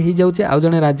राजी हो जाऊँचे आउ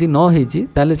जड़े राजी न होती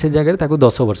ताले से जगह ताको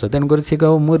 10 वर्ष तेणुक सी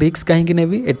कह मु रिस्क कहीं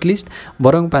नेबी एटलिस्ट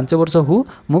बरং 5 वर्ष हो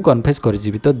मु कन्फेस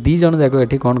करी तो दी जण जाक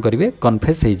ये कौन करेंगे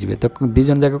कन्फेस हो तो दी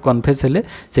जण जाक कन्फेस हेले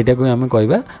सेटा को आम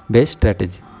कहबा बेस्ट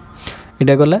स्ट्रैटेजी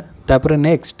इटा गला तापर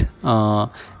नेक्स्ट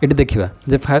ये देखा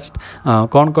जे फास्ट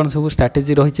कौन कौन सब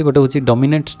स्ट्रैटेजी रही गोटे हूँ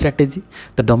डोमिनेंट स्ट्रैटेजी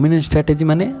तो डोमिनेंट स्ट्रैटेजी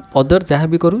माने अदर जहाँ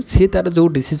भी करूँ सी तार जो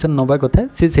डिसीजन नवा कथा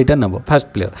सी सेटा नब फास्ट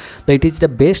प्लेयर तो it is the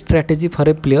best strategy for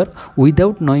a player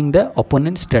without knowing the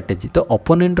opponent strategy तो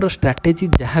ओपोनेंटर स्ट्रैटेजी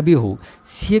जहाँ भी हो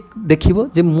सी देखिबो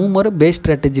जे मु मोर बेस्ट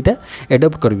स्ट्रैटेजीटा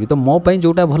एडप्ट करी तो मो पाई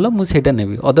जोटा भल मुझे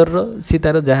नेबी अदर सी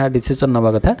तार जहाँ डिसीजन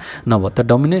नवा कथा नब तो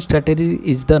डोमिनेंट स्ट्रैटेजी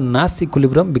इज द नाश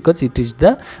equilibrium because it is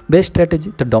the best strategy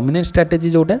तो डोमिनेंट स्ट्रैटेजी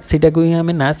जोटा सीटा को ही आम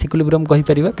नाश इक्विलिब्रियम कहि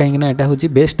परिबा कहीं यहाँ हूँ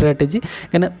बेस्ट स्ट्रैटेजी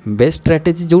कहीं बेस्ट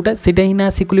स्ट्रैटेजी जोटा सीटा ही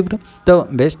नाश इक्विलिब्रियम तो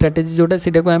बेस्ट स्ट्रैटेजी जोटा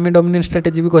सीटा को आम डोमिनेंट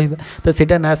स्ट्रैटेजी भी कहबा तो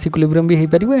सीटा नाश इक्विलिब्रियम भी हो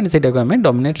पार एंड सीटा को आम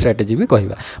डोमिनेंट स्ट्रैटेजी भी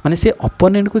कहबा माने से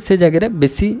ओपोनेंट को से जगह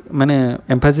बेसी माने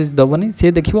एम्फासिस दबनी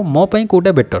सी देखिबो मो पई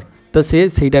कोटा बेटर तो से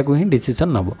ସେଇଟା को ही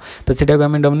डिसीजन नब तो ସେଇଟା को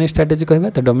आम डोमिनेंट स्ट्रैटेजी कहबा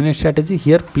तो dominant strategy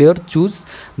here player choose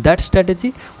that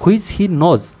strategy which he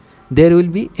knows there will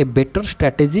be a better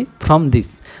strategy from this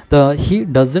तो he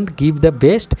doesn't give the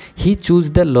best he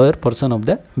choose the lower portion of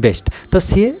the best तो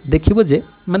सी देखिबो जे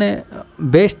माने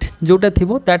best जोटा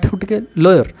थिबो ताठू टिके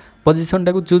lower position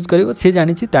टाक choose कर सी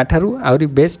जानी ताठारू आहरी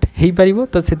best हो पार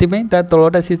तो से तार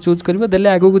तलटा सी चूज कर देले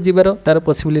आगू जीवार तार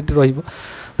पॉसिबिलिटी रहिबो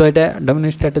तो यहाँ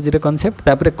डोमिनेंट स्ट्रैटेजी कॉन्सेप्ट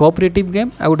तापर कोऑपरेटिव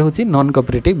गेम आ गोटे हूँ नॉन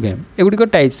कोऑपरेटिव गेम एगुड़िक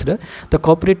टाइप्स तो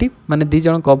कोऑपरेटिव माने दी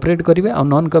जण कोऑपरेट करेंगे आ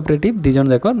नॉन कोऑपरेटिव दी जण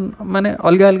जाक माने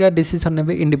अलग अलग डिसीजन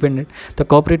नेबे इंडिपेंडेंट तो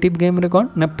कोऑपरेटिव गेम रे कौन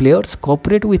ना players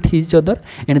cooperate with each other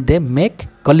and they make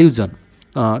कल्यूजन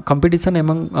competition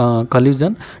among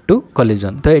कल्यूजन to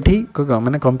कल्यूजन तो ये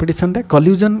माने कंपटीशन टा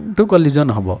कल्यूजन टू कल्यूजन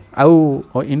हम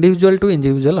आउ इंडिविजुअल टू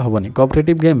इंडिविजुअल हेनी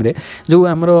कोऑपरेटिव गेम रे जो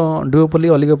आमर डुओपोली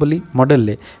ओलिगोपोली मॉडल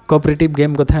रे कोऑपरेटिव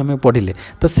गेम कथा आम पढ़िले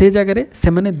तो से जगह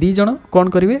से मैंने दी जण कौन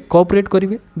करेंगे कोऑपरेट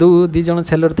करेंगे दी जण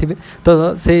सेलर थे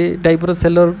तो से टाइपर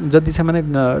सेलर जदि से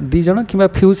दी जण कि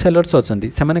फ्यू सेलर्स अच्छा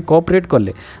से कोऑपरेट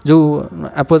कले जो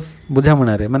आपस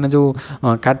बुझामणा रे माने जो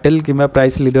कार्टेल कि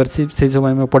प्राइस लीडरशिप से सब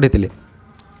आम पढ़ी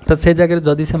तो से जगह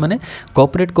जदि से मैंने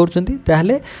कोऑपरेट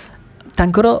कर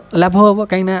तांकर लाभ हम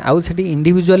कहीं आउ से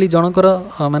इंडिविजुअली जनकर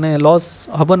माने लॉस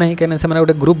हम ना कहीं से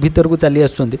गोटे ग्रुप भितर को चली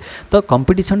आसुँच तो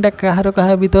कंपटीशन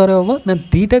कହାର भितर हम ना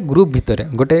दीटा ग्रुप भितर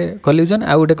गोटे कल्यूजन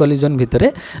आउ गोटे कल्यूजन भितर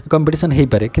कंपटीशन हो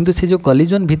पारे किंतु से जो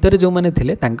कल्यूजन भितर जो मैंने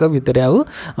थिले तांका भितर आउ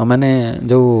माने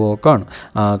जो कौन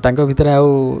तांका भितर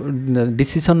आउ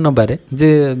डिसीजन नबारे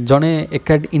जे जड़े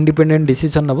एका इंडिपेंडेंट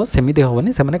डिसीजन नब सेमिति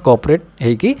हेनी से कोऑपरेट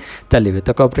होइकी चलिए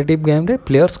तो कोऑपरेटिव गेम रे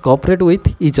players cooperate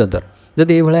with each other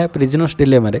जदि ये भाया प्रिजनर्स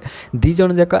डिलेमा दी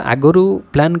जण जाक आगरू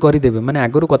प्लान करदेवे माने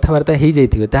आगरू कथबार्ता हो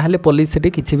जाइए ताहले पुलिस से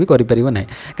किसी भी करें ना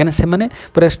कहीं से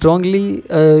पूरा स्ट्रांगली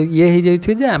ये हो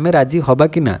जाइए आम राजी हवा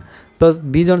कि ना तो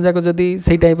दी जण जाक जदि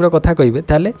से टाइप्र कथा कहे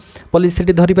ताले पुलिस से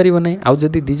धरी पार ना आउ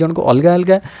जदि दी जन को अलग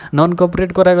अलग नॉन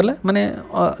कोऑपरेट करागला माने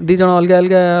दी जण अलग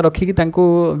अलग रखिकी तांको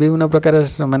विभिन्न प्रकार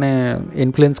माने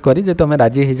इन्फ्लुएंस करी जे तुम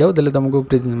राजी हो जाओ देले तुमको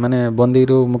माने बंदी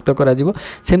रु मुक्त करा जिवो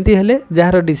सेमती हेले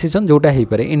जहार डिसीजन जोटा हो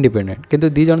पारे इंडिपेंडेंट किंतु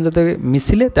दी जण जते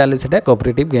मिसिले ताले सेटा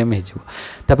कोऑपरेटिव गेम हो जिवो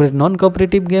तापर नॉन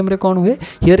कोऑपरेटिव गेम रे कोन हुए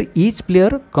hear each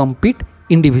player compete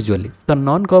individually तो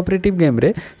नॉन कोऑपरेटिव गेम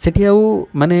रे सेठी आउ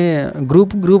माने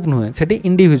ग्रुप नुहे सेठी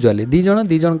इंडिविजुअली दी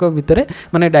जण को भितर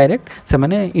माने डायरेक्ट से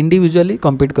माने इंडिविजुअली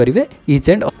कम्पीट करेंगे ईच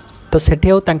एंड तो सेठी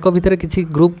आउ तांको भितर किसी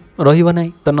ग्रुप रहिबो नाही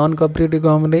तो नॉन कोऑपरेटिव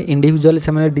गेम रे इंडिविजुअली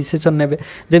से माने डिसीजन नेबे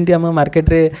जेमती हम मार्केट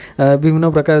रे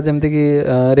विभिन्न प्रकार जेमती कि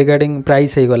रिगार्डिंग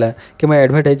प्राइस हो गला कि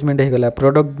एडवर्टाइजमेंट हो गला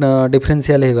प्रोडक्ट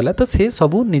डिफरेंशियल हो गला तो से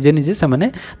सब निजे निजे से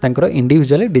माने तांकर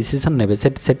इंडिविजुअली डिसीजन नेबे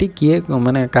सेठी किए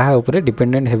माने कहा ऊपर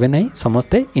डिपेंडेंट हेबे नाही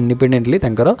समस्ते इंडिपेंडेंटली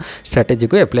तांकर स्ट्रैटेजी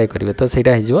को अप्लाई करिवे तो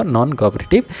सेटा हो जिवो नॉन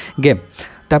कोऑपरेटिव गेम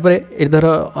तापर इधर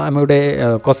आम गोटे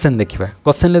क्वेश्चन देखा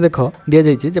क्वेश्चन देख दि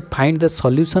जाइए find the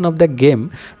solution of the game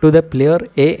to the player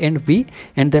A and B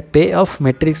and the pay of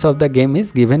matrix of the game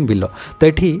is given below तो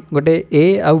ये गोटे ए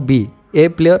आउ बी ए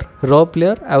प्लेयर रो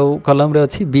प्लेयर आउ कलम रे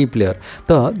अच्छी बी प्लेयर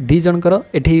तो दी जनकर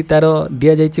एठी तार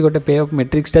दिया जाइछि गोटे पे ऑफ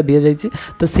मैट्रिक्सटा दिया जाइछि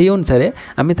तो से अनुसार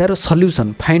आम तार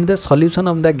solution find the solution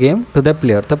of the game to the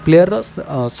player तो प्लेयर रो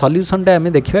सॉल्यूशनटा आम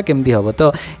देखिबा केमती हबो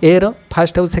तो ए रो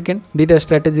फर्स्ट आउ सेकंड दुटा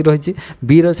स्ट्रेटेजी रही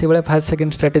बी रो से बेला फर्स्ट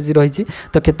सेकंड स्ट्रेटेजी रही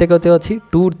तो केते केते अच्छी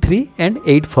 2 3 एंड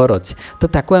 8 4 अच्छी तो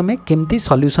ताको आम केमती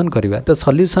सॉल्यूशन करबा तो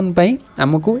सॉल्यूशन पई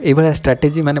हमकू ए भला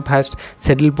स्ट्रेटेजी माने first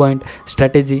settle point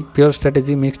strategy pure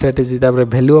strategy mix strategy तापर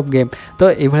वैल्यू ऑफ गेम तो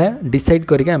ये भाया डिसाइड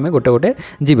करके आम गोटे गोटे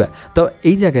जीवा तो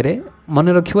यही जगह मन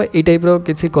रखिबो ए टाइप रो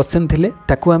किसी क्वेश्चन थिले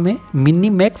ताकू आम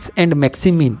मिनिमैक्स एंड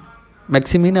मैक्सिमिन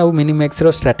मैक्सिमिन आउ मिनिमैक्स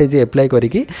रो स्ट्रेटेजी अप्लाई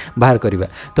करिकी बाहर करबा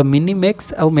तो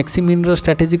मिनिमैक्स आउ मैक्सिमिन रो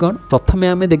स्ट्रेटेजी कोन प्रथमे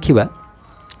आम देखिबा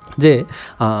जे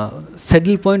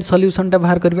सेटल पॉइंट सॉल्यूशनटा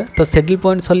बाहर करबा तो सेटल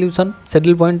पॉइंट सॉल्यूशन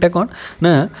सेटल पॉइंटटा कोन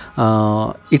ना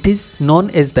it is known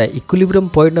as the equilibrium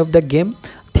point of the game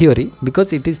theory because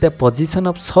it is the position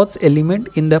of such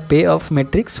element in the payoff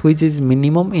matrix which is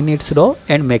minimum in its row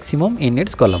and maximum in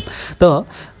its column तो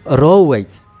row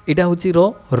wise इटा होची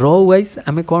row wise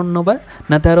आमे कोन नबा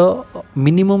ना तार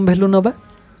minimum value नबा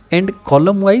and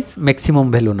column wise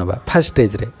maximum value नबा first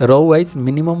stage रे रो वाइज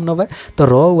मिनिमम नबा तो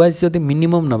रो वाइज जदि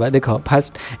मिनिमम नबा देखो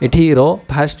फर्स्ट एठी रो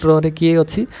फर्स्ट रो रे किए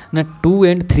अछि ना 2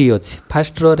 एंड 3 अछि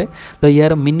फर्स्ट रो रे तो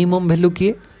यार मिनिमम वैल्यू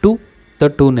किए 2 तो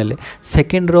 2 नेले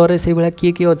सेकेंड रो रे से बेला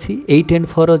किए किए अच्छी 8 एंड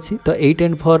 4 अच्छी तो 8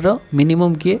 एंड 4 रो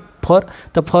मिनिमम किए 4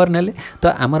 तो 4 नेले तो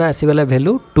आमर आसीगला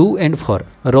वैल्यू 2 एंड 4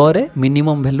 रो रे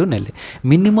मिनिमम वैल्यू नेले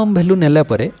मिनिमम वैल्यू नेला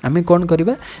परे आमे कोन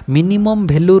करबा मिनिमम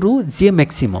वैल्यू रु जे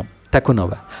मैक्सिमम ताकू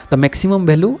नवा तो maximum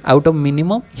value out of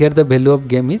minimum here the value of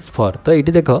game is 4 तो ये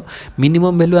देखो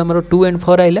मिनिमम वैल्यू आमर 2 एंड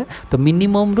 4 आइला तो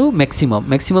मिनिमम रु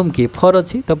मैक्सिमम किए 4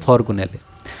 अच्छी तो 4 को नेले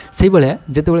से भाया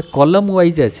जिते कलम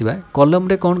वाइज आसवा कलम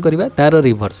रे कौन करवा तार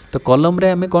रिभर्स तो कलम रे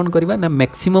आमे कौन करवा ना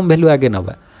मैक्सिमम वैल्यू आगे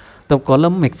नवा तो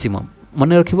कलम मैक्सिमम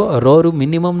मन रखिबो रो रु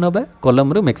मिनिमम नबा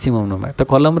कलम रु मैक्सिमम नबा तो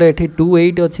कलम रे एठी 2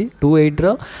 8 अछि 2 8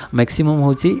 रो मैक्सिमम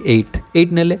होची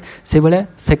 8 नेले से भाया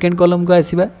सेकंड कलम को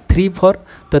आसीबा 3 4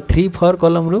 तो 3 4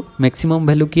 कलम रु मैक्सिमम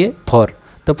वैल्यू किए 4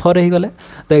 तो 4 हो गला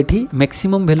तो ये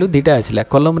मैक्सिमम वैल्यू दुटा आसला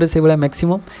कलम रे से भाया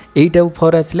मैक्सिमम 8 आउ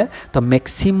 4 आसला तो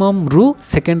मैक्सिमम रु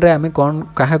सेकेंड रे आमे कौन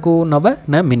क्या नबा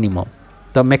ना मिनिमम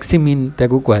तो मैक्सिमिन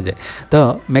ताकू कह जाए तो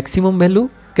मैक्सिमम वैल्यू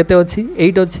केते अछि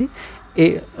 8 अछि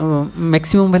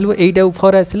मैक्सिमम वैल्यू 8 आउ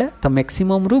 4 आसला तो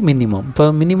मैक्सिमम रु मिनिमम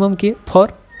तो मिनिमम किए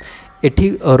 4 एठी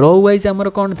रो वाइज आमर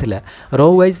कौन थिला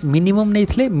रो वाइज मिनिमम नहीं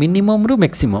थिले मिनिमम रु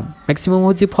मैक्सिमम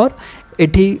होची 4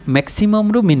 एठी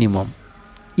मैक्सिमम रु मिनिमम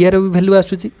यार भी वैल्यू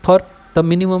आसूची 4 तो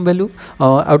minimum value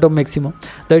out of maximum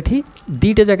तो ये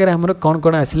दीटा जगह हमर कौन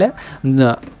कौन आसला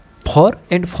 4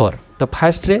 एंड 4 तो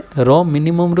फास्ट रे रो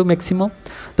मिनिमम रु मैक्सिमम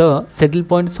तो सेटल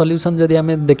पॉइंट सॉल्यूशन जदि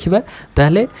आमे देखिबा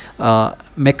ताहले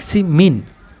मैक्सिमिन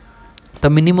तो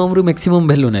मिनिमम रु मैक्सिमम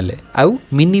वैल्यू नेले आउ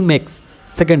मिनिमैक्स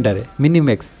सेकेंडारे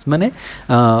मिनिमैक्स माने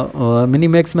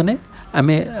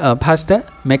आमे फास्टा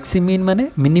मैक्सिमिन माने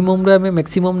मिनिमम रे आमे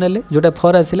मैक्सिमम नेले जोटा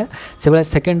 4 आसिला से बेला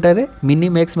सेकेंडारे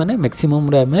मिनिमैक्स माने मैक्सिमम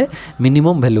रे आमे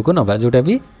मिनिमम वैल्यू को नबा जोटा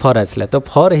भी 4 आसिला तो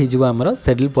 4 हे जिवो हमर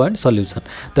सेटल पॉइंट सॉल्यूशन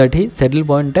तो एठी सेटल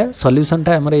पॉइंटटा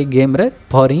सॉल्यूशनटा हमर ए गेम रे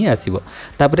 4 ही आसीबो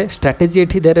तापरे स्ट्रेटजी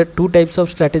एठी there are 2 types of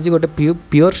strategy गोटे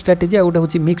प्योर स्ट्रेटजी आ गोटे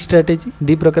होची मिक्स स्ट्रेटजी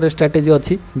दी प्रकार स्ट्रेटजी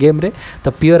अछि गेम रे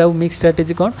तो प्योर आ मिक्स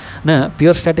स्ट्रेटजी कोन ना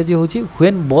प्योर स्ट्रेटजी होची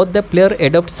when both the player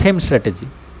adopt same strategy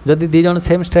जदि दी जन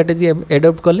सेम स्ट्रेटजी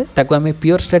एडॉप्ट कले ताको आमे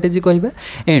प्योर स्ट्रेटजी कहबा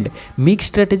एंड मिक्स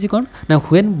स्ट्रेटजी कोन ना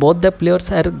when both the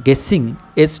players are गेसिंग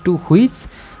as to which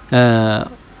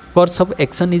course of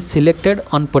action is selected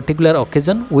on particular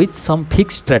occasion with some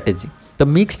fixed strategy तो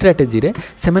mix strategy रे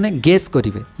से माने गेस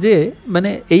करिवे जे माने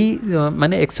एई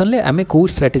माने एक्शन ले आमे को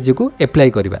स्ट्रेटेजी को अप्लाई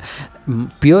करबा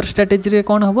प्योर स्ट्रेटेजी रे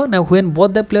कोन हबो ना when both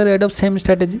the player adopt same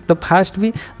strategy तो फर्स्ट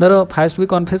भी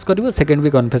कन्फेस करिवो सेकंड भी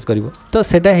कन्फेस करिवो तो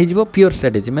सेटा हे जिवो प्योर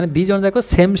स्ट्रेटेजी माने दी जन जाको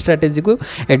सेम स्ट्रेटेजी को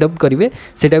एडॉप्ट करिवे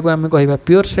सेटा को आमे कहबा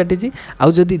प्योर स्ट्रेटेजी आ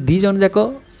जदी दी जन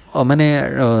जाको माने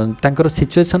तांकर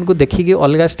सिचुएशन को देखिकी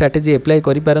अलग स्ट्रेटेजी अप्लाई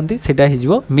करि पारंती सेटा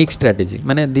हिजबो मिक्स स्ट्रेटेजी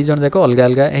माने दी जन जाको अलग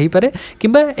अलग हेई पारे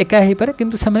किंबा एका हेई पारे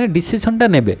किंतु से माने डिसीजनटा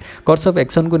नेबे कोर्स ऑफ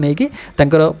एक्शन को नेकी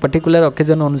तांकर पर्टिकुलर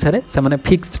ओकेजन अनुसार से माने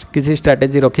फिक्स्ड किसी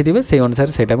स्ट्रेटेजी रखि दिबे से अनुसार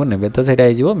सेटा को नेबे तो सेटा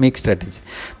हिजबो मिक्स स्ट्रेटेजी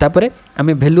तापरे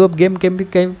आमे वैल्यू ऑफ गेम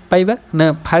केम पाइबा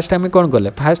ना फर्स्ट आमे कोन करले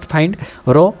फर्स्ट फाइंड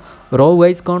रो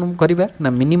वाइज कौन करवा ना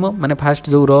मिनिमम माने फास्ट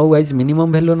जो रो वाइज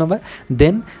मिनिमम वैल्यू नबा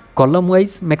then column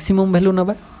wise maximum value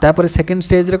नबा तापर सेकंड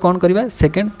स्टेज रे कौन करवा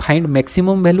second find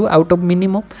maximum value out of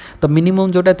minimum तो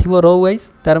मिनिमम जोटा थिबो रो वाइज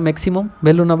तार मैक्सिमम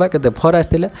वैल्यू नबा केते 4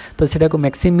 आस्तिला तो सेटा को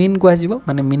मैक्सिमिन को आजिबो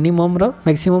माने minimum row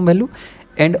maximum value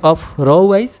end of row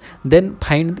wise then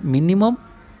find minimum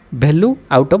value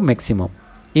out of maximum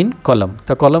in कलम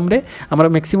तो कलम रे आमर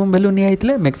मैक्सिमम वैल्यू निया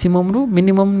हितले मैक्सिमम रु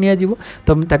मिनिमम निया जिवो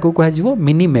तो ताकू कहा जिवो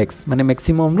मिनी मैक्स माने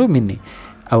मैक्सिमम रु मिनी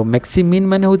आउ मैक्सिमिन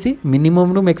माने होची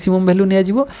मिनिमम रु मैक्सिमम वैल्यू निया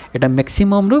जिवो एटा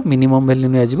मैक्सिमम रु मिनिमम वैल्यू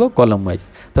निया जिवो कॉलम वाइज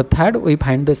तो third we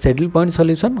find the saddle point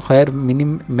solution where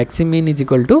maximin is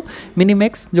equal to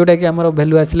minimax जोटा कि हमर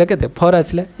वैल्यू आसिला केते 4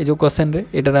 आसिला ए जो क्वेश्चन रे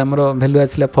एटा हमर वैल्यू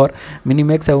आसिला 4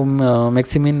 मिनिमैक्स आउ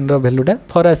मैक्सिमिन रो वैल्यूटा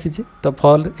 4 आसीची तो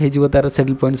 4 हे जिवो तार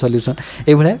सैडल पॉइंट सॉल्यूशन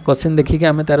ए भले क्वेश्चन देखि के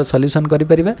हमें तार सॉल्यूशन करि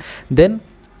परिबा देन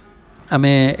आम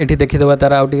ये देखीदे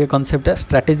तार आउ टे कनसेप्ट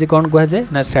स्ट्राटेजी कौन कह जाए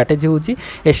ना स्ट्राटेजी हूँ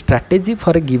ए strategy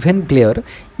for a given player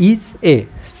is a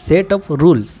set of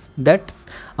rules that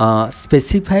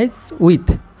specifies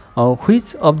with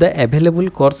which of the available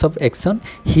course of action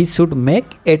he should make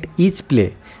at each play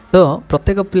तो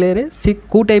प्रत्येक प्ले रे सी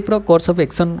को type row course of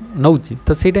action नौची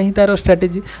तो सेटा ही तार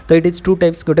strategy तो it is two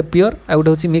types गोटे pure आ गोटे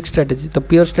होची मिक्स स्ट्राटेजी तो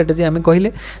प्योर स्ट्राटेजी आम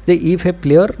कहले जे if A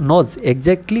player knows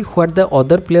exactly what the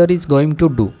other player is going to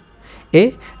do a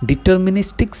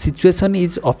deterministic situation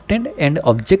is obtained and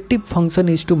objective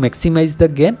function is to maximize the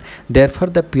gain therefore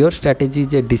the pure strategy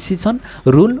is a decision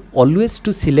rule always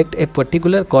to select a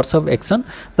particular course of action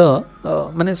तो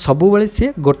माने सब बेले सी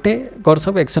गोटे course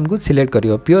of action को select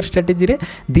करियो pure strategy रे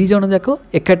दी जण जाको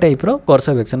एका type row course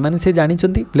of action माने से जानि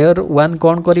चंती प्लेयर 1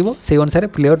 कोन करिवो से अनुसार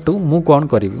प्लेयर 2 मु कोन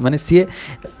करिवि माने सी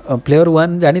प्लेयर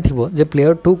 1 जानि थिबो जे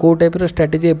प्लेयर 2 को टाइप रो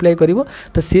स्ट्रेटेजी अप्लाई करिवो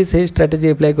तो सी से स्ट्रेटेजी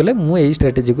अप्लाई करले मु एई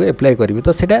स्ट्रेटेजी को अप्लाई करिवि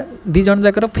तो सेटा दी जण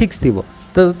जाकर फिक्स थिबो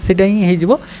तो सेटा ही हे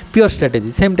जिवो प्योर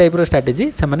स्ट्रेटेजी सेम टाइप रो स्ट्रेटेजी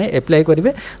से माने अप्लाई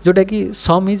करिवे जोटा कि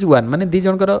सम इज 1 माने दी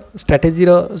जणकर स्ट्रेटेजी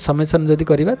रो समेशन जदी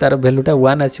करिवा तार वैल्यूटा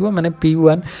 1 आसीबो माने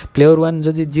P1 प्लेयर 1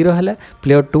 जदि 0 है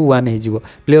प्लेयर 2 1 हो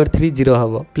प्लेयर 3 0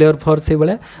 हम प्लेयर 4 से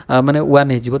भाया माने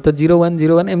 1 हो तो 0 1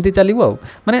 0 1 एमती चलो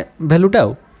माने वैल्यूटा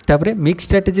तापरे मिक्स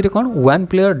स्ट्रेटेजी रे कौन one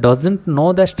player doesn't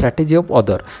know the strategy of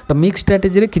other तो मिक्स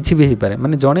स्ट्रेटेजी रे किछि भी हो पारे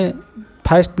माने जणे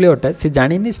फास्ट प्लेयरटा सी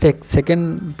जानी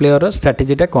सेकेंड प्लेयर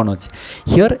स्ट्रेटेजीटा कौन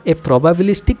अच्छे here A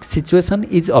probabilistic situation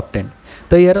is obtained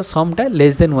तो यार समटा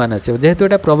लेस देन 1 आसो जेहेतु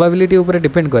एटा प्रोबेबिलिटी ऊपर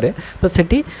डिपेंड करे तो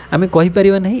सेठी आमे कहि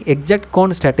परिबा नहीं एक्जेक्ट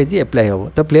कौन स्ट्रेटेजी अप्लाई हो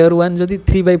तो प्लेयर 1 जदि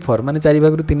 3/4 माने 4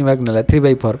 भाग रु 3 भाग नेला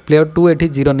 3/4 प्लेयर 2 एठी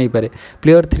 0 नहीं पारे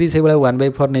प्लेयर 3 से बळा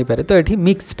 1/4 नहीं पारे तो एठी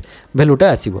मिक्स्ड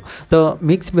वैल्यूटा आसीबो तो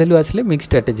मिक्स वैल्यू आसले मिक्स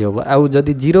स्ट्रेटेजी हो आउ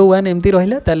जदि 0 1 एमती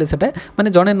रहिला ताले सेटा माने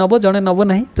जणे नबो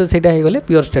नहीं तो सेटा हे गले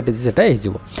प्योर स्ट्रेटेजी सेटा हे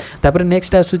जिवो तापर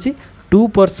नेक्स्ट आसुची 2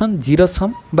 person zero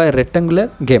sum bye rectangular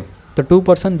game तो 2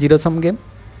 पर्सन जीरो सम गेम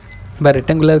बा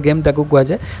रेक्टेंगुलर गेम ताको कह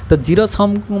जाए तो जीरो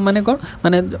सम माने कौन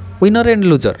माने विनर एंड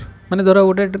लूजर माने धर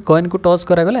गोटे कॉइन को टॉस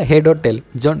करागला हेड और टेल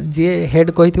जन जी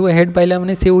हेड कही थो हेड पाइला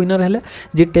माने से विनर है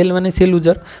जी टेल माने से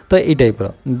लूजर तो ये टाइप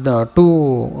रो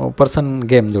 2 पर्सन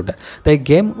गेम जोटा तो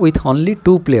game with only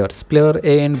 2 players player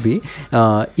A and B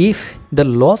if the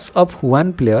loss of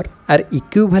one player are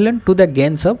equivalent to the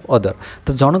gains of other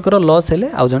तो जनकर लॉस हेले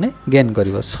आउ जने gain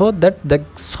करिवो so that the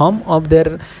some of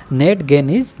their net gain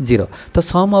is 0 तो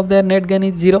सम of their net gain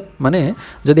is 0 माने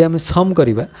जदि हम सम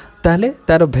करिबा ताहले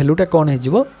तार वैल्यूटा कौन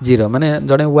हो 0 माने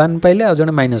जड़े 1 पाइले आ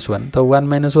जड़े -1 तो 1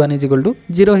 - 1 इज इक्वल टू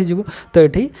 0 हो तो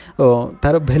ये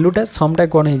तार वैल्यूटा समटा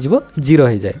कौन हो 0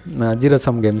 हो जाए जीरो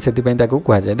सम गेम से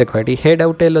कह जाए देख ये हेड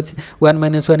आउ टेल अच्छी 1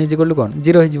 - 1 इज इक्वल टू कौन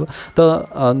 0 हो तो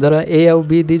धर ए आउ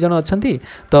बी दी जन अच्छा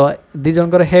तो दी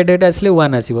जनकर हेड आसले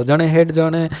 1 आसो जड़े हेड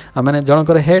जड़े माने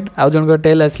जनकर हेड आउ जनकर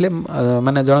टेल आसले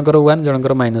माने जनकर 1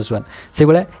 जनकर -1 से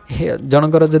भाया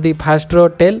जनकर जदि फास्ट रो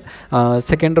टेल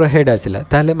सेकेंड रो हेड आसला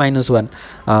ताहले -1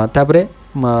 तापरे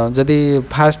जदि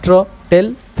फास्ट रो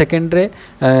टेल सेकेंड रे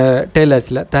टेल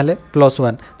आसला ताहले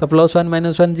 +1 तो +1 -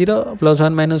 1 0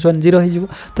 +1 - 1 0 हो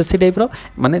तो से टाइप रो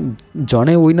माने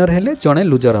जड़े विनर हेले जड़े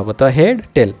लूजर हम तो हेड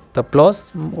टेल तो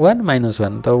 +1 -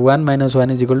 1 तो 1 -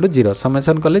 1 इज इक्वल टू 0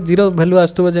 समेसन कले 0 वैल्यू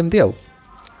आसुव जमती आउ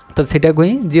तो सेटा को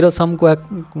ही जीरो सम को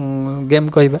गेम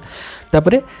कहबा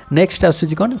तापरे नेक्स्ट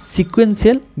आसुची कौन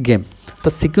सिक्वेंशियल गेम तो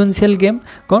सिक्वेंशियल गेम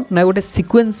कौन ना गोटे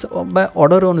सिक्वेंस बा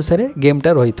ऑर्डर अनुसार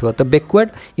गेमटा रही थो तो बैकवर्ड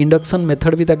इंडक्शन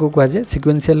मेथड भी ताको कह जाए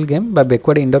सिक्वेंशियल गेम बा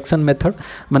बैकवर्ड इंडक्शन मेथड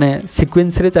माने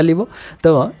सिक्वेंस रे चलिबो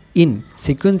तो इन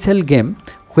sequential game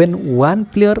when one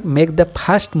player make the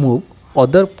fast move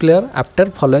other player after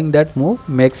following that move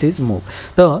makes his move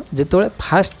तो जिते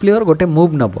फास्ट प्लेयर गोटे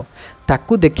मूव नब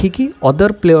ताकू देखिकी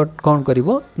अदर प्लेयर कौन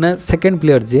करिवो ना second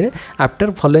player ji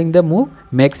after following the move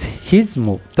makes his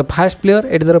move तो fast player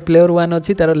eight धर player 1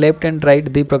 अच्छी तार लेफ्ट एंड राइट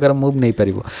दी प्रकार मूव नहीं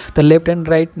पारिबो तो लेफ्ट एंड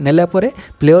राइट नेला परे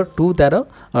प्लेयर 2 तार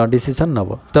डिसीजन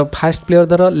नब तो फास्ट प्लेयर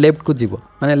धर लेफ्ट को जीवो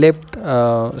माने लेफ्ट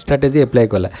स्ट्रेटेजी अप्लाई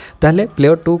कला ताहले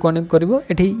प्लेयर 2 कौन करिवो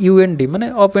एठी यू एंड डी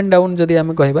माने अप एंड डाउन जदि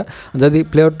आमे कहबा जदि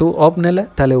प्लेयर 2 अप नेला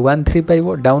ताहले 1 3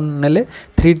 पाइबो डाउन नेले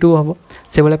 3 2 हबो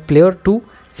से बेला प्लेयर 2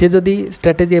 सी जदि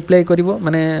स्ट्राटेजी एप्लाई करिवो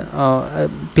माने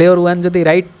प्लेयर 1 जदि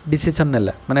राइट डिसीजन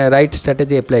नेला माने राइट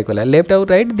स्ट्राटेजी एप्लाई कला लेफ्ट आउ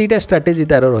राइट दीटा स्ट्राटेजी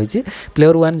तार रही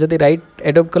प्लेयर 1 जदि राइट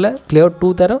एडॉप्ट कला प्लेयर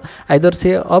 2 तार आइदर से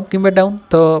अप किंबा डाउन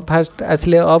तो फास्ट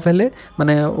आसले अप हेले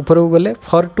माने ऊपर को गले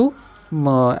 4-2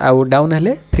 आउ डाउन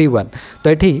हेले 3-1 तो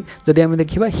ये जदि आम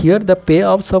देखा here the pay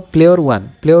offs of player 1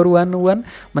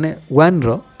 माने 1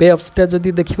 रो पे ऑफ्सटा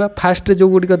जदि देखा फास्ट जो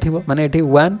गुड़िक थी माने ये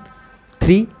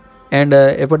 1-3 एंड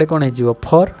एपटे कौन हो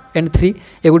 4 एंड 3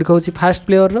 एगुड़िक हूँ फास्ट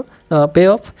प्लेयर रो पे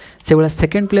ऑफ से भाया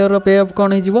सेकेंड प्लेयर रो पे ऑफ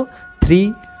कौन हो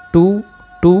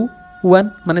 3-2-2-1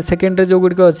 माने सेकेंड रे जो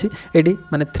गुड़िक अच्छी ये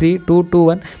माने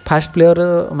 3-2-2-1 फास्ट प्लेयर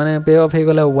माने पे ऑफ हो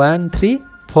गला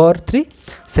 1-3-4-3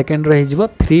 सेकेंड रही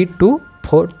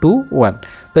 3-2-4-2-1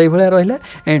 तो ये रहा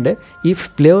and if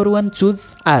player 1 choose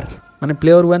are माने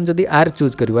प्लेयर 1 जदि आर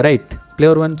चूज कर right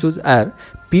player 1 choose are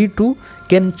P2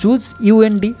 can choose you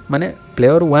and D माने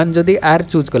प्लेयर 1 जदि आर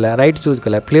चूज कला राइट चूज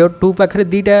कला प्लेयर 2 पाखे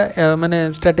दीटा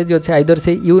माने स्ट्राटेजी अच्छे आइदर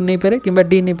से यू नहीं पारे कि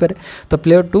डी नहीं पारे तो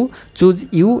player 2 choose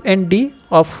you and D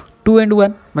of 2 and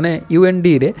 1 माने यू एंड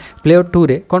डी रे प्लेयर 2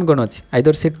 रे कौन कौन अच्छी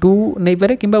आइदर से 2 नहीं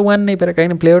पारे कि 1 नहीं पारे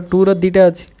कहीं प्लेयर 2 रो दीटा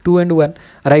अच्छी 2 and 1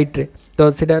 राइट रे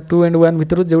तो सेटा 2 and 1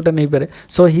 भितर जोटा नहीं पारे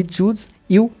सो ही चूज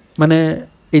यू माने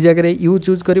ये जगह यू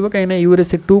चूज कर कहीं यू रे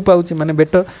से 2 पाउच माने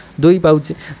बेटर 2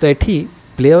 पाउच तो ये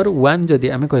प्लेयर 1 जदि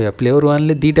आम कह प्लेयर 1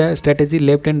 ले दीटा स्ट्राटेजी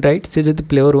लेफ्ट एंड राइट से जदि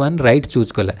प्लेयर 1 राइट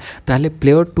चूज कला ताहले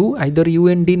player 2 either you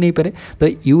and D नहीं पारे तो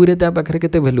यू रे ता पाखरे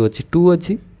केते वैल्यू अच्छी 2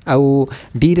 अच्छी आउ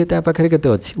डी रे ता पाखरे केते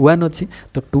अच्छी 1 अच्छी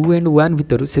तो 2 and 1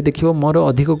 भितर से देखियो मोर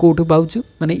अधिक कोठु पाउछु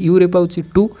माने यू रे पाउछि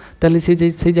 2 ताले से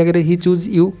जगह ही चूज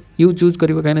यू चूज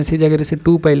करिवो काने से जगह से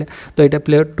 2 पाइला तो एटा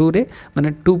प्लेयर 2 रे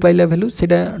माने 2 पाइला वैल्यू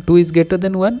सेटा 2 इज ग्रेटर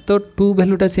देन 1 तो 2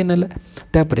 वैल्यूटा से नेला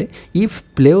तापरे इफ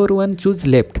प्लेयर 1 चूज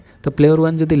लेफ्ट तो प्लेयर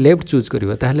 1 जदि लेफ्ट चूज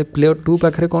करिवो ताहले प्लेयर 2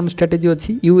 पाखरे कोन स्ट्रेटजी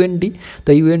अछि यू एंड डी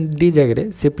तो यू एंड डी जगह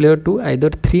से प्लेयर 2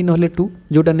 आइदर 3 नहले 2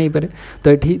 जोटा नहीं पारे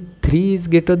तो एठी 3 इज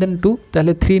ग्रेटर देन 2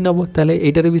 ताहले 3 नबो ताहले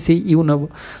एटारे भी से यू नबो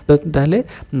तो ताहले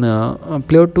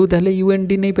प्लेयर 2 ताहले यू एंड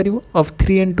डी नहीं पारिवो ऑफ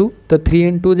 3 and 2 तो 3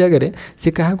 and 2 जगह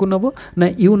से कहा को नबो ना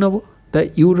यू नबो तो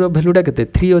यू रो वैल्यूटा केते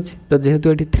 3 अच्छी तो जेहेतु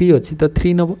ये 3 अच्छी तो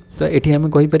 3 नबो तो ये आम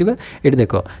कहीपर ये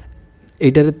देख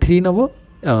एटारे 3 नबो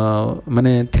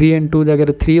माने 3 and 2 जगह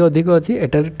 3 अधिक अच्छी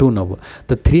एटारे 2 नबो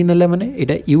तो 3 नेला माने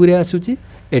एटा यू रे आसुची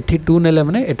एठी 2 नेला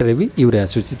माने एटारे भी यू रे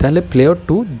आसुची ताले प्लेयर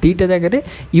 2 दीटा जगह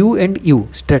you and you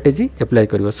strategy apply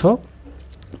करिवो so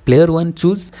player 1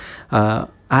 choose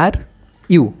are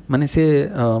you माने से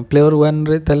प्लेयर 1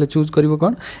 रे ताले चूज करिवो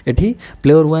कोन एठी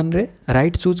प्लेयर 1 रे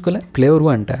राइट चूज कला प्लेयर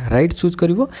 1 टा right choose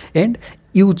करिवो and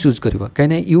you choose करिवो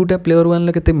काइना you टा प्लेयर 1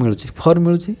 ले केते मिलुची 4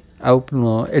 मिलुची आ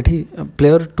एठी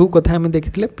प्लेयर 2 कथा हम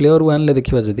देखितले प्लेयर 1 ले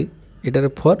देखिबा जदी एटारे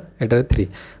 4 एटारे 3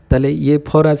 ताले ये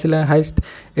 4 आसिला हाईएस्ट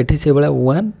एठी से बळा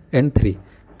 1 and 3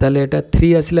 ताले एटा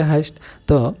 3 आसिला हाईएस्ट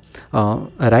तो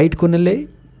राइट को नेले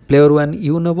प्लेयर 1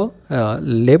 यू नबो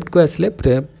लेफ्ट को आसले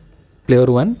प्लेयर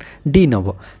 1 डी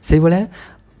नबो से भाया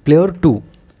प्लेयर 2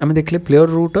 आम देखले प्लेयर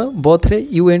रूट बोथ रे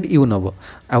you and you Nebo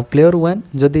uh player 1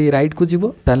 जदि राइट को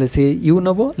जीवो ताले से यू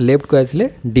नबो लेफ्ट को आसले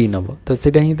डी नबो तो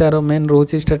सेटा ही तार मेन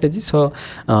रोचे strategy so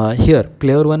here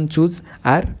player 1 choose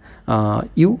are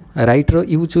you right row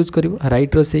you choose करिवो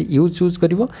right रो से you choose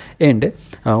करिवो and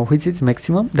which is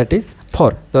maximum that is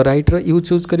 4 तो right row you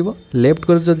choose करिवो left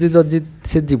को जदि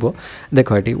से जीवो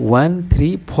देखो एटी 1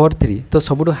 3 4 3 तो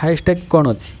सबुठो हाईएस्ट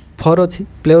कोन अछि 4 अच्छी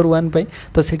प्लेयर 1 पाई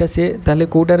तो सेटा से ताले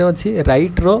कोटारे अच्छी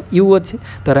राइट रो यू अच्छी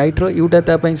तो राइट रो यूटा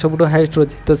ता पाई सबुठो हाईएस्ट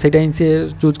अच्छी तो सेटा ही से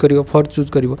चूज करिवो 4 चूज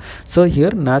करिवो सो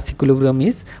हियर नाश इक्विलिब्रियम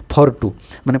इज 4-2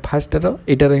 माने फास्ट रो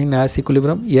एटार ही नाश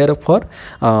इक्विलिब्रियम यार 4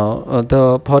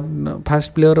 तो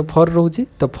फास्ट प्लेयर 4 रहउची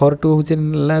तो 4-2 होची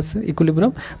नाश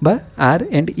इक्विलिब्रियम बा आर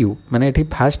एंड यू माने एठी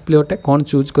फास्ट प्लेयर टा कोन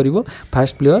चूज करिवो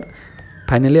फास्ट प्लेयर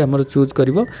फाइनली हमर चूज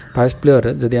करिवो फास्ट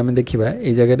प्लेयर जदि हम देखिबा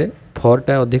ए जगह रे 4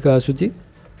 टा अधिक आसुची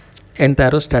एंड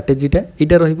तार स्ट्राटेजीटा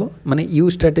इटा रहिबो माने यू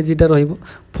स्ट्राटेजीटा रहिबो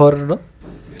 4 रो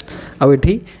आ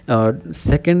एठी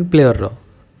सेकंड प्लेयर रो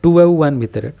 2 और 1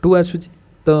 भितर 2 आसुची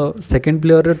तो सेकंड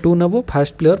प्लेयर रो 2 नबो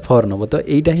फास्ट प्लेयर 4 नबो तो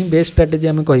एटा ही बेस्ट स्ट्राटेजी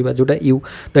हम कहिबा जोटा यू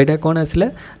तो एटा कोन आसला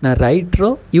ना राइट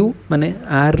रो यू माने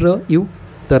आर रो यू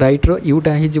तो राइट रो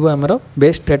यूटा ही जीवो हमरो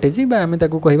बेस्ट स्ट्रेटेजी बा आमे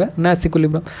ताको कहिबा नाश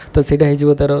इक्विलिब्रियम तो सेटा ही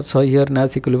जीवो तारो सो हियर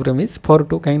नाश इक्विलिब्रियम इज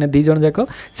 4-2 काइना दी जण जाको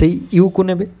से यू को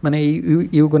नेबे माने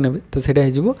यू को नेबे तो सेटा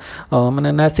ही जीवो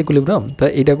माने नाश इक्विलिब्रियम तो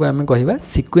एटा को आमे कहिबा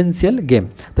सीक्वेंशियल गेम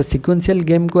तो सीक्वेंशियल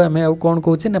गेम को आमे आ कोन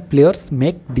कहउचे ना players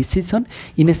make decision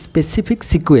in a specific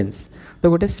sequence तो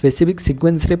गोटे स्पेसिफिक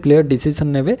सिक्वेन्स रे प्लेयर डिसीजन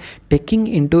नेबे taking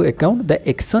into account the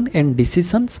action and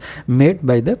decisions made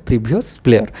by the previous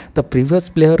player. तो प्रीवियस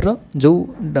प्लेयर रो जो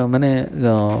माने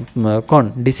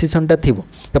कौन डिसीजनटा थिबो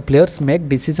तो players make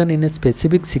decision in a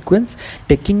specific sequence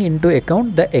taking into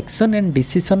account the action and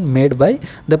decision made by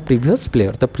the previous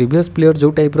player. तो previous player जो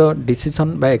type रो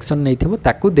decision बा action नहीं थिबो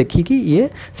ताकू देखिकी ये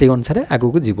से अनुसार आगू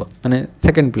को जीवो माने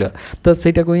सेकंड प्लेयर। तो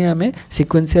सेटा को ही आमे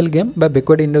सिक्वेंशियल गेम बा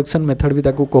बैकवर्ड इंडक्शन मेथड भी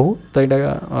ताकू कहू। तो एटा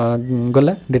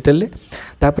गला डिटेल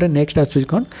तापर नेक्स्ट आसुच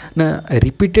कोन ना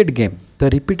रिपीटेड गेम। तो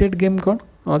रिपीटेड गेम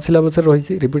कोन सिलेबस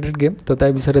रही रिपीटेड गेम। तो ता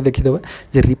विषय देखीदेबा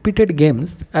जे repeated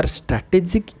games are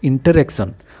strategic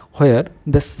interaction where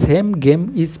the same game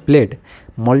is played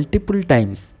multiple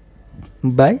times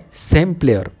by same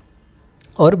player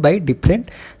or by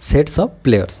different sets of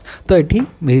players। तो एठी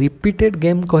repeated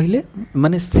game कहले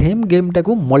माने same game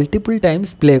टाको multiple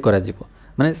times play करा जिवो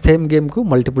माने सेम गेम को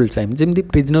multiple time जेमती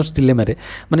prisoners dilemma रे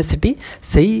माने सेठी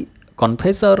सही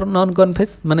कन्फेस और नॉन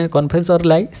कन्फेस माने कन्फेस और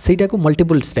लाई सेटा को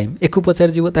मल्टीपल्स टाइम एकु पचार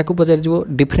जीवो ताकु पचार जीवो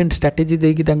डिफरेंट स्ट्रैटेजी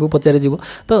देकी तांको पचार जीवो।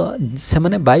 तो से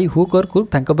माने बाय हुक और कुर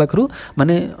तांको पाखरु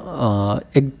माने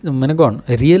माने कोन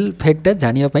रियल फैक्ट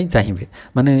जानिया पई चाहिबे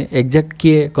माने एग्जैक्ट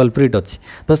किए कल्प्रिट अछि।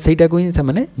 तो सेटा को ही से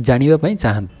माने जानिया पई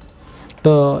चाहन।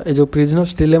 तो ये जो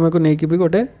प्रिजनर्स डिलेमा को नहीं कि भी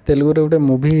गोटे तेलुगु रे गोटे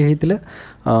मूवी होता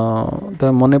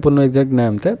तो मन पड़न एक्जाक्ट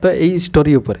नामटा। तो यही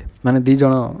स्टोरी उपर माने दी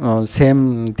जन सेम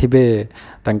थिबे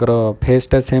तांकर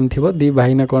फेसटा सेम थिबो दी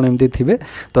भाई ना कौन एमती थिबे।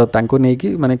 तो तांको नहीं कि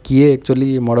माने किए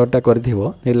एक्चुअली मर्डरटा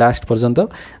करथिबो ए लास्ट पर्यंत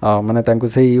माने तांको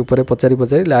सेही ऊपर पचारि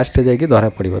पचारि लास्ट रे जाके धरा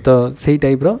पड़िबो। तो सेही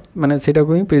टाइप रो माने सेटा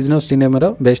को ही प्रिजनर्स डिलेमा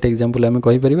रो बेस्ट एग्जांपल हमें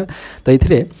कहि परिबा। तो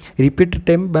इथिरे रिपीटेड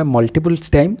टाइम बा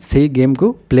मल्टीपल्स टाइम सेही गेम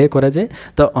को प्ले करा जाए।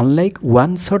 तो unlike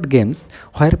one shot games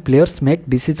where players make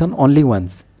decision only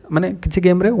once माने किसी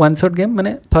गेम रे वन शॉट गेम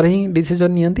माने थरे ही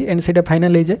डिसीजन नियंती एंड सेटा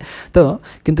फाइनल हो जाए। तो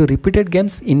किंतु repeated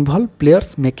games involve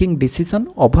players making decision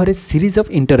over A series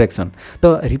of interaction.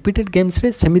 तो रिपीटेड गेम्स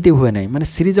रे सेमिति हुए नहीं माने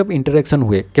सीरीज ऑफ इंटरैक्शन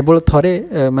हुए केवल थरे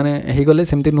माने हे गले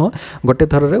सेमति नुह गोटे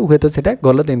थर रे हुए तो सेटा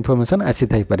गलत इन्फॉर्मेशन आसी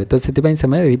थाई पारे। तो सेति पई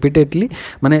समय रिपीटेडली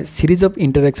माने सीरीज ऑफ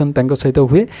इंटरैक्शन तांको सहित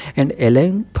हुए and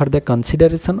allowing for the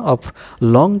consideration of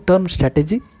long term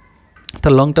strategy. तो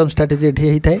लॉन्ग टर्म स्ट्रैटेजी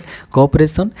ये होता है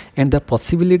cooperation and the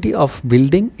possibility of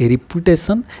building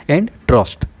reputation and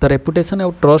trust. तो रेपुटेशन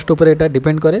और ट्रस्ट ऊपर एटा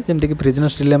डिपेंड करे जमती कि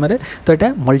प्रिजनर्स डिलेमा रे तो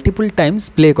एटा मल्टीपल टाइम्स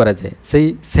प्ले करा जाए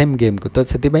सही सेम गेम को। तो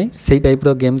सेति पई सही टाइप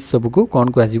रो गेम्स सब को कोन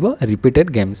को आजिवो रिपीटेड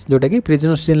गेम्स जोटा कि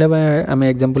प्रिजनर्स डिलेमा आमे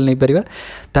एग्जांपल नहीं परिबा।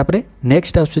 तापरे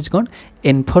नेक्स्ट आउस कोन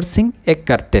एनफोर्सिंग ए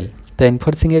कार्टेल। तो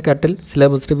एनफोर्सिंग ए कार्टेल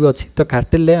सिलेबस रे भी अछि। तो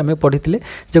कार्टेल ले आमे पढिथिले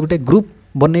जे गोटे ग्रुप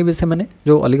बनइबे से माने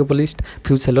जो ओलिगोपोलिस्ट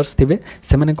फ्यू सेलर्स थिबे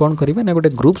से माने कोन करिवे ना गोटे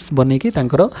ग्रुप्स बनेकी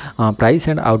तांकर प्राइस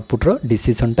एंड आउटपुट रो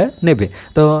डिसीजनटा नेबे।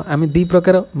 तो आमे दी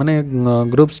प्रकार माने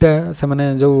ग्रुप्सटा से माने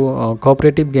जो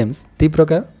कोऑपरेटिव गेम्स दी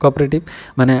प्रकार कोऑपरेटिव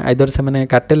माने आइदर से माने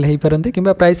कार्टेल हेई परंती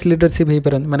किबा प्राइस लीडरशिप हेई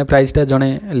परंती माने प्राइसटा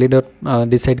जणे लीडर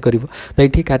डिसाइड करिवो। तो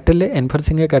एठी कार्टेल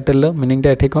एनफोर्सिंग ए कार्टेल रो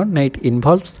मीनिंगटा एठी कोन ना it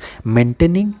involves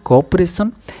maintaining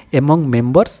cooperation among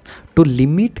members to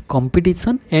limit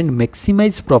competition and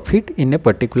maximise profit in a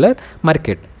particular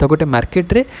market. तो गोटे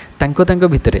मार्केट रे तांको तांको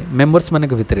भितरे मेंबर्स माने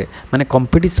भितरे माने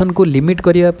कंपटीशन को लिमिट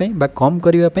करिया पई बा कम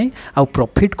करिया पई आ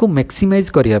प्रॉफिट को मैक्सिमाइज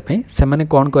करिया पई से माने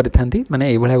कोन करथांती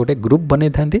माने ए भला गोटे ग्रुप बनै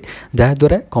थांती जहा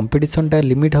द्वारा कंपटीशनटा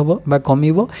लिमिट हबो बा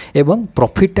कमिवो एवं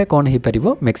प्रॉफिटटा कोन हे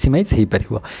परिबो maximise hey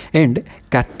परिबो। And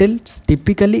cartels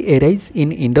typically arise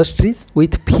in industries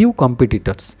with few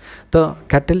competitors. तो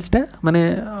कार्टेल्सटा माने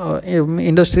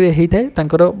इंडस्ट्री हेइथाय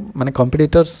तांकर माने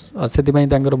कॉम्पिटिटर्स सेति पई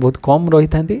तांकर बहुत कम रही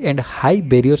थांती and high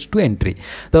barriers to entry.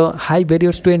 तो हाई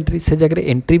बैरियर्स टू एंट्री से जगह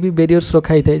एंट्री भी बैरियर्स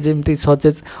रखा ही थाए जेमती सच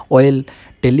एज ऑयल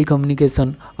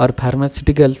टेलीकम्युनिकेशन और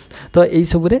फार्मास्यूटिकल्स। तो यही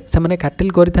सब से मैंने कार्टेल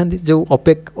करथांती जो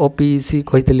ओपेक ओपीसी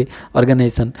कही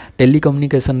ऑर्गेनाइजेशन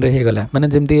टेलीकम्युनिकेशन रे गला माने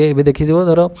जमती एबे देखि देबो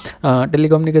धरो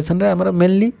टेलीकम्युनिकेशन रे हमर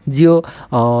मेनली जियो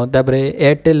तापरे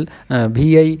एयरटेल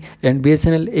वीआई एंड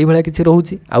बीएसएनएल एई भला किछि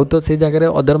रहउची आउ तो से जगह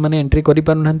रे अदर माने एंट्री करि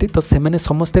पारु नांती। तो से माने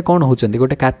समस्ते कोन होचंती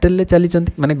गोटे कार्टेल ले चली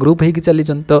चंती माने ग्रुप हेकि चली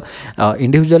चंती। तो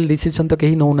इंडिविजुअल डिसीजन तो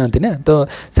कहीं नौ नांती ना। तो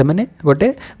से माने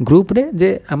गोटे ग्रुप रे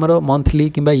जे हमर मंथली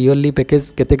किबा ईयरली पैकेज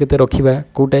केते केते रखिबा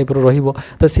को टाइप रो रहिबो।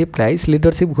 तो से प्राइस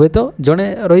लीडरशिप हुए तो जणे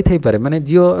रही थाई पारे माने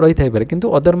जियो रही थाई पारे किंतु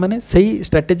अदर माने सही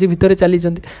स्ट्रैटेजी भितर चली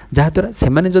जंती जहा द्वारा से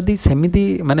माने जदी सेमिति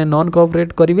माने नॉन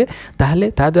कोऑपरेट करिवे ताहले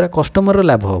ता द्वारा कस्टमर रो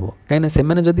लाभ होबो। काइना से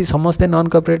माने जदी समस्त नॉन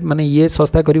कोऑपरेट माने ये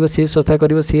सस्ता करिवो से सस्ता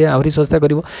करिवो से आहुरी सस्ता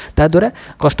करिवो ता द्वारा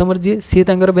कस्टमर जे से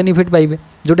तांगर बेनिफिट पाइबे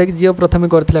जोटा कि जियो प्रथमे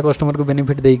करथिला कस्टमर को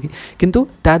बेनिफिट देकी किंतु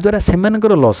ता द्वारा से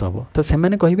मानकर लॉस होबो। तो से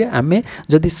माने कहिबे आमे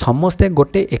जदी समस्त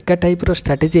गोटे एका टाइप रो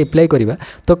स्ट्रैटेजी अप्लाई करिबा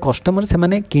तो कस्टमर से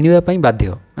माने किनिबा पई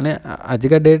बाध्य माने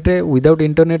आजिका डेट रे विदाउट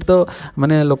इंटरनेट तो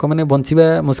माने लोक माने बंचिबा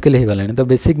मुश्किल हो गलानी तो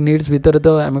बेसिक नीड्स भीतर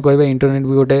तो आम कहबा इंटरनेट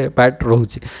भी गोटे पार्ट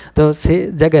रोचे तो से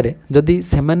जगार जदि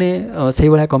से माने से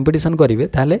भाया कंपटीशन करेंगे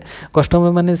ताहले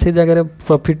कस्टमर माने से जगार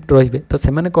प्रॉफिट रहिबे तो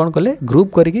से माने कोन कले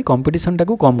ग्रुप करिकी कंपटीशन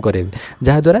टाको कम करेबे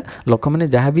जहाँ द्वारा लोक माने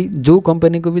जहाँ भी जो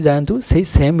कंपनी को भी जातु से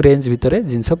सेम रेंज भितर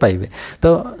जिनस पाइबे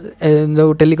तो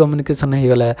जो टेलीकम्युनिकेशन हो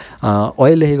गला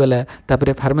ऑयल हो गला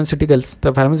तापर फार्मास्यूटिकल्स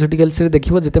तो फार्मास्यूटिकल्स रे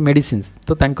देखिबो जते मेडिसिन्स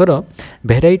तो तांकर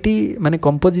भेराइटी माने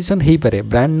कंपोजिशन हो पारे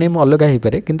ब्रांड नेम अलग हो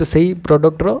पारे किंतु सेही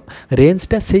प्रोडक्ट रो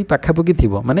रेंजटा सेही पाखापाखी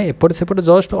थिबो माने एपट सेपट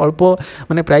जस्ट अल्प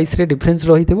माने प्राइस रे डिफरेंस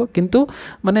रहिथिबो किंतु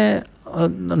माने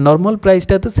नॉर्मल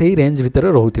प्राइसटा तो सही रेंज भितर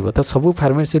रोथिबो तो सब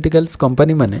फार्मास्यूटिकल्स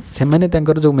कंपनी माने से माने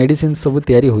तांकर जो मेडिसिन सब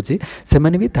तैयारी होची से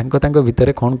माने भी तांको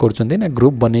भितर कोन करचोंती ना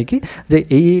ग्रुप बने कि जे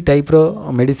एई टाइप रो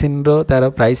मेडिसिन रो तार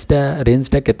प्राइसटा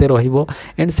रेंजटा केते रहिबो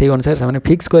एंड से अनुसार से माने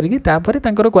फिक्स करिकि तापर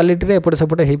तांकर क्वालिटी रे एपट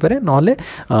सेपट हेई पारे नहले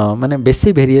माने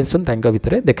बेसी वेरिएशन तांको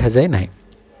भितर देखा जाय नाही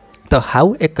तो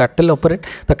हाउ ए कार्टेल ऑपरेट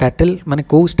तो कार्टेल माने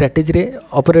को स्ट्रेटेजी रे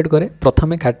ऑपरेट करे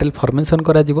प्रथमे कार्टेल फॉर्मेशन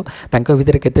करा जिवो तांको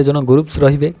भितर केते जन ग्रुप्स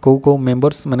रहिबे को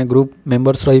मेंबर्स माने ग्रुप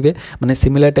मेंबर्स रहिबे माने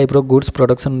सिमिलर टाइप रो गुड्स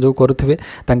प्रोडक्शन जो करूथिबे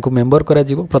तांको मेंबर करा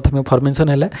जिवो प्रथमे फॉर्मेशन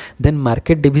हैला देन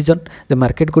मार्केट डिवीजन जे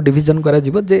मार्केट को डिवीजन करा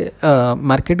जिवो जे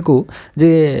मार्केट को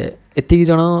जे एति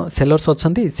जन सेलर्स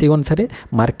अछंती से अनुसार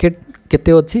मार्केट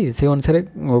केते अच्छी से अनुसार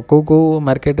को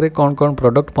मार्केट रे कौन कौन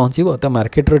प्रोडक्ट पहुँचो तो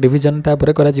मार्केट रो डिवीजन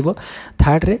तापर करा जिवो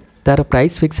थर्ड रे तार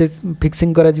प्राइस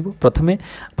फिक्सिंग करा जिवो प्रथमे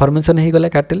फॉर्मेशन हो गला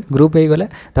कार्टेल ग्रुप हो गला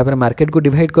तापर मार्केट को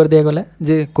डिवाइड कर दिया गला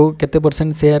जे को केते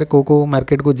परसेंट शेयर को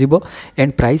मार्केट को जिवो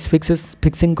एंड प्राइस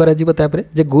फिक्सिंग करा जिवो तापर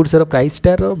जे गुड्स रो प्राइस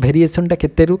टार वेरिएशन टा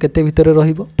केते रु केते भितर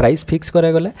रहिबो प्राइस फिक्स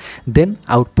करा गला देन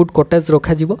आउटपुट कोटाज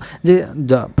रखा जिवो जे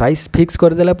प्राइस फिक्स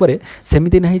कर देला परे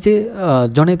सेमिति नाही जे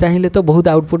जणे चाहिले तो बहुत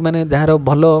आउटपुट माने जहार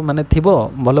भलो माने थिबो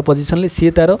भलो पोजीशन ले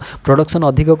सी तार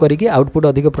प्रोडक्शन अधिक करिकि आउटपुट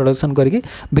अधिक प्रोडक्शन करिकि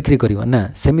बिक्री करिवो ना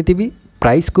सेमिति भी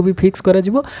प्राइस को भी फिक्स करा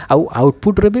जिवो आउ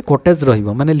आउटपुट रे भी कोटेज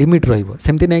रहिबो माने लिमिट रहिबो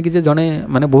सेमति नै कि जे जणे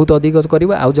माने बहुत अधिक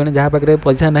करिवो आउ जणे जहा पाकरे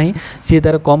पैसा नाही सी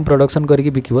तार कम प्रोडक्शन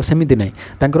करिकि बिकिबो सेमिति नै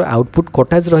तांकर आउटपुट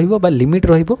कोटेज रहिबो बा लिमिट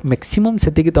रहिबो मैक्सिमम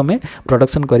सेति कि तमे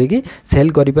प्रोडक्शन करिकि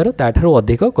सेल करि पारो ताठारो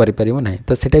अधिक करि परिबो नै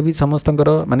तो सेटा भी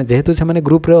समस्तंकर माने जेहेतु से माने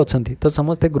ग्रुप रे अछंती तो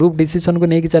समस्त ग्रुप डिसीजन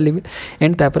को नै कि चलीबे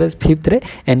एंड तापर फिफ्थ रे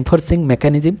एनफोर्सिंग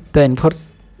मेकानिज्म तो एनफोर्स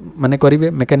माने करिवे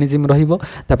मेकानिज्म रहिबो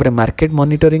तापर मार्केट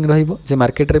मॉनिटरिंग रहिबो जे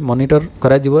मार्केट रे मॉनिटर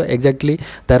करा जिवो एक्जेक्टली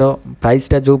तार प्राइस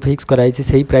टा जो फिक्स कराई छि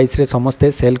सेही प्राइस रे समस्ते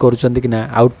सेल करूचंती कि ना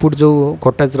आउटपुट जो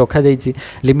कोटाज रखा जाई छि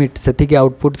लिमिट सेति कि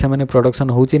आउटपुट से माने प्रोडक्शन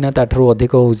होउछि ना ताठरो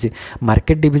अधिक होउछि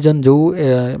मार्केट डिवीजन जो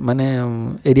माने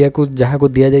एरिया को जहा को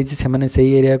दिया जाई छि से माने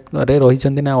सेही एरिया रे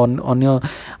रहिचंती ना अन्य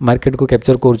मार्केट को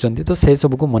कैप्चर करूचंती तो से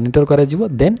सब को मॉनिटर करा जिवो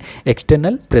देन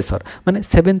एक्सटर्नल प्रेशर माने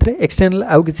सेवेंथ रे एक्सटर्नल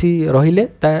आउ किछि रहिले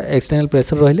ता एक्सटर्नल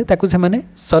प्रेशर ताकू से माने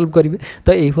सॉल्व करिवे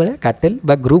तो एही भले कार्टेल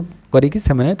बा ग्रुप करिकि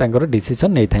से माने तांकर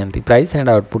डिसीजन नै थांती price and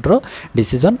output row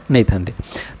decision नै थांती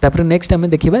तापर नेक्स्ट हमें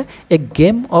देखिबा ए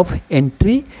गेम ऑफ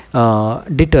एंट्री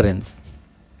डिटरेंस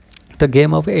तो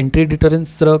game of entry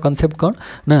deterrence row concept कोन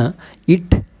ना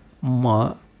it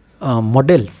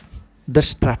models the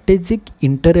strategic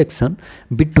interaction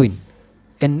between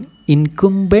N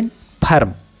incumbent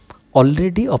farm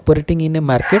already operating in A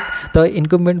market तो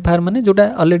incumbent farm माने जोटा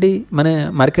already माने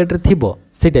मार्केट रे थिबो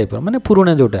से टाइप माने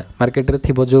पुराना जोटा मार्केट रे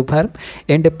थिबो जो फार्म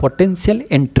एंड ए पोटेंशियल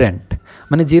एंट्रेंट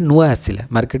माने जे नुआ आसिला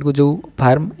मार्केट को जो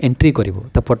फार्म एंट्री करिवो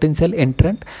तो potential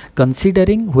एंट्रेंट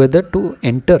considering weather to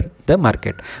enter the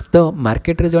market तो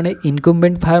मार्केट रे जने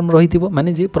इनकम्बेंट फार्म रहिथिबो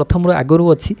माने जे प्रथम रो आगरु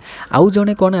अछि आउ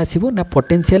जने कोन आसीबो ना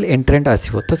पोटेंशियल एंट्रेंट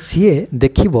आसीबो तो सीए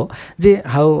देखिबो जे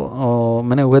हाउ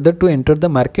माने weather to enter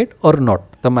the market और नॉट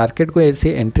तो मार्केट को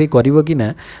ऐसे एंट्री करिवो कि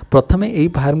ना प्रथमे एई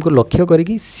फार्म को लक्ष्य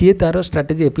करिकि सी तार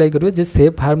स्ट्रैटेजी अप्लाई करिवो जे से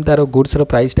फार्म तार गुड्स रो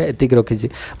प्राइस टा एतिक रखिछि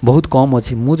बहुत कम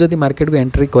अछि मु जदि मार्केट को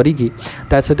एंट्री करिकि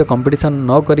ता सहित कंपटीशन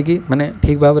न करिकि माने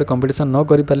ठीक भाव रे कंपटीशन न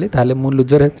करि पाले ताले मु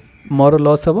लूजर मोर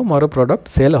लॉस हम मोर प्रोडक्ट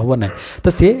सेल हम ना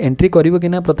तो सी एंट्री करिवो कि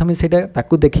ना प्रथमे सेटा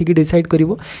ताकू देखिकि decide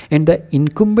करिवो and the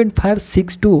incumbent fire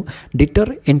seeks to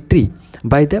deter entry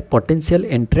by the potential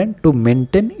entrant to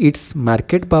maintain its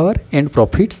market power and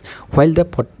profits while the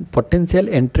potential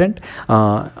entrant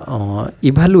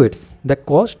evaluates the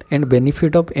cost and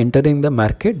benefit of entering the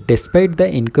market despite the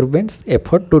incumbent's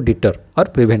effort to deter or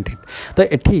prevent it तो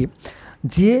एठी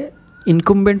जे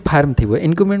incumbent farm थी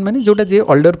incumbent माने जोटा जे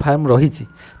older farm रही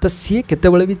तो सी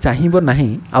केतेबेले भी चाहिबो नाही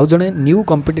आउ जने न्यू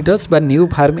कंपिटिटर्स बा न्यू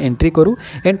फार्म एंट्री करू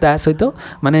एंड ता सहित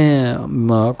माने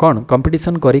कोन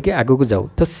कंपटीशन करिके आगो को जाऊ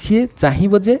तो सी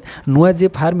चाहिबो जे नुआ जे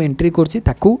फार्म एंट्री करछि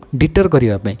ताकू डिटर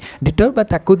करिवा पई डिटर बा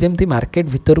ताकू जेमति मार्केट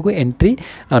भीतर को एंट्री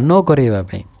न करेवा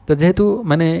पई तो जेहेतु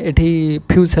माने एठी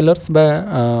फ्यू सेलर्स बा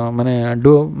माने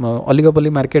डो ओलिगोपोली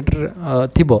मार्केट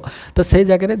थिबो तो से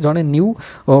जगह जड़े न्यू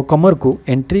कमर को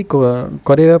एंट्री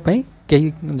करने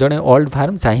कहीं जड़े ओल्ड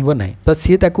फार्म चाहिए ना तो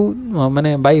सी ताकू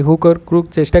माने बाय हुक और क्रुक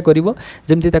चेष्टा करिवो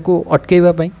जेमती ताकू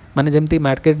अटकेबा पई माने जेमती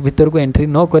मार्केट भीतर को एंट्री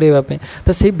न करवा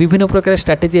तो सी विभिन्न प्रकार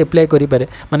स्ट्राटेजी एप्लाय करि पारे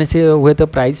माने सी हुए तो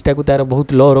प्राइस टाकू तार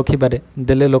बहुत लो रखि पारे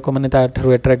देले लोक माने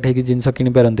ताठरो अट्रैक्ट हेकि जिंस किनि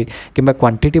पारंती किंबा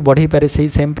क्वांटिटी बढ़ी पारे सही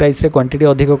सेम प्राइस रे क्वांटिटी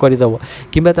अधिक कर दबो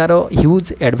किंबा तार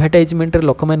ह्यूज एडवर्टाइजमेंट रे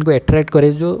लोक मान को अट्रैक्ट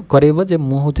करे जो करेबो जे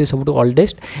मु होते सबटू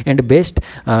ओल्डेस्ट एंड बेस्ट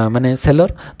माने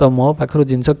सेलर तो मो पाखरो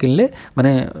जिंस किनले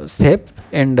माने सेफ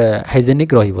एंड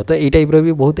हाइजेनिक रहिबो तो ए टाइप रो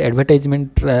भी बहुत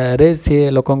एडवर्टाइजमेंट रे से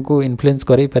लोकन को इन्फ्लुएंस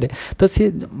करै पारे तो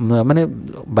सी माने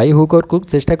बाय हुक और क्रुक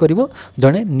चेष्टा करिवो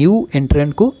जणे न्यू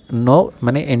एंट्रेंट को न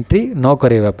माने एंट्री न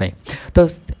करेवा पई तो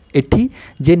एठी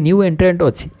जे न्यू एंट्रेंट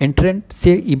अच्छी एंट्रेंट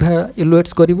से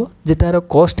इभालुएट्स करिवो जे तार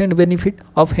cost and benefit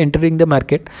of entering the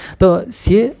market तो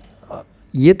सी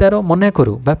ये तार मना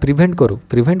करू बा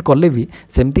प्रिभेंट कले भी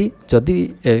सेमती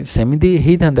जदि सेमती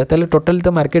होता ताले टोटल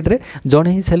तो मार्केट रे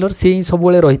जड़े ही सेलर सी ही सब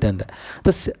रही था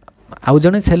तो आउ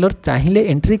जड़े सेलर चाहिए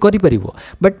एंट्री करि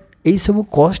बट यही सब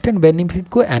कॉस्ट एंड बेनिफिट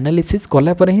को एनालिसिस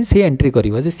कलापर ही सी एंट्री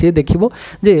करिवो जे सी देखिबो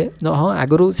जे हाँ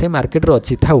आगरू से मार्केट रो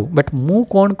अच्छी थाउ बट मु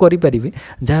कौन करि परिबे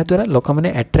जहाँ द्वारा लोक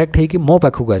मैंने अट्रैक्ट होइकि मो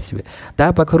पाखक आसबे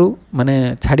ता पाखरु माने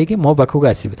छाड़ी मो पाखक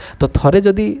आसबे तो थरे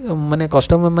जदि माने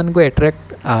कस्टमर मान को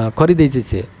अट्रैक्ट करि देछि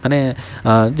से माने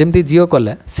जेमती जियो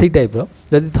कला सी टाइप रो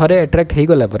जदि थरे अट्रैक्ट हो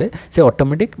गला परे से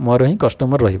ऑटोमेटिक मोर ही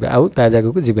कस्टमर रहिबे आउ ता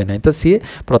जगह को जिबे नै तो सी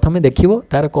प्रथमे देखिबो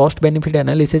तार cost benefit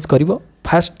analysis करिवो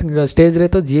fast stage रे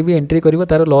तो जी भी एंट्री करिवो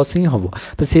तार लॉस ही होबो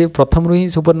तो सी प्रथम रु ही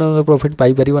सुपर प्रॉफिट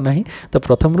पाई परिवो नाही तो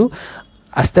प्रथम रु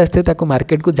आस्ते आस्ते ताको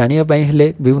मार्केट को जानिया पाई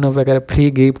हेले विभिन्न प्रकार फ्री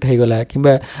गिफ्ट हो गला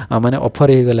किंबा माने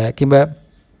ऑफर हो गला किंबा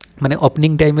माने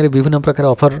ओपनिंग टाइम रे विभिन्न प्रकार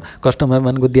ऑफर कस्टमर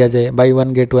मान को दिया जाए बाय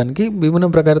वन गेट वन कि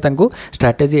विभिन्न प्रकार तांको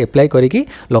स्ट्रैटेजी एप्लाई करिकि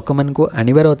लोक मान को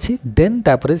आनिबार अछि देन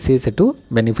तापरे से सेटू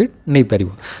बेनिफिट नै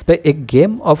परिवो तो एक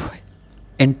गेम ऑफ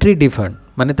एंट्री डिफरेंट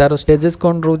माने तार स्टेजेस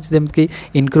कौन रोज जेमति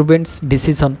इनक्यूबेंट्स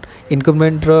डिसीजन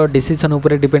इनक्यूबेंट रो डिसीजन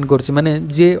ऊपर डिपेंड करछि माने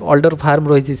जे ओल्डर फार्म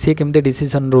रही सी केमते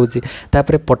डिसीजन रोज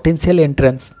तापरे पोटेंशियल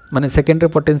एंट्रेंस माने सेकेंड रे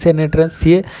पोटेंशियल एंट्रेंस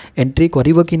सी एंट्री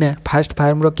करिवो कि ना फास्ट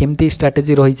फार्म रो केमती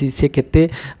स्ट्रैटेजी रही सी केते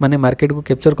माने मार्केट को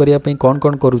कैप्चर करिया पई कौन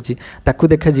कौन करूछि ताकू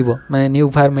देखा जिवो माने न्यू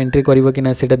फार्म एंट्री करिवो कि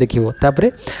ना सेटा देखिवो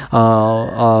तापरे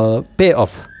पे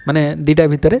ऑफ माने दीटा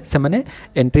भितर से माने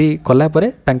एंट्री कला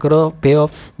परे तांकर पे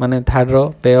ऑफ माने थर्ड रो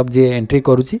पे ऑफ जे एंट्री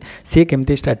करूछि सी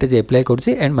केमती स्ट्रैटेजी एप्लाई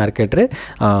करूछि एंड मार्केट रे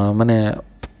माने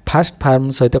फास्ट फार्म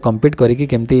सहित कम्पीट करिकि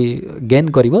केमती गेन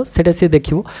करिवो सेटा से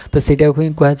देखिवो तो सेटा को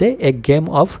कहा जाए एक गेम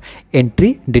ऑफ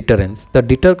एंट्री डिटरेंस तो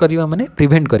डिटर करिवा माने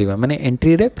प्रिवेंट करिवा माने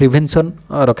एंट्री रे प्रिवेंशन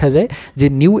रखा जाए जे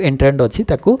न्यू एंट्रेंट अछि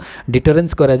ताको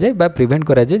डिटरेंस करा जाए बा प्रिवेंट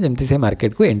करा जाए जेमती से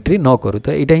मार्केट को एंट्री न करू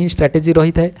तो एटा ही स्ट्रैटेजी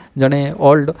रही थाए जने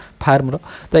ओल्ड फार्म रो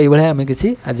तो ए भले आमे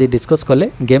किसी आज डिस्कस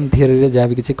कले गेम थियरी रे जहाँ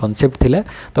भी किसी कांसेप्ट थिला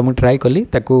तो मु ट्राई कली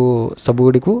ताको सब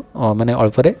गुडी को माने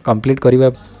अल्परे कंप्लीट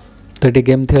करिवा तो ये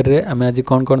गेम थियरी रे आमे आज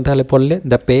कौन कौन था पढ़ले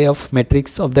the pay of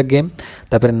matrix of the game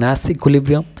तापर नाश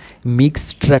equilibrium mix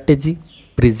strategy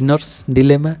prisoners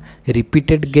dilemma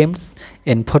repeated games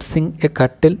enforcing A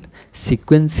cartel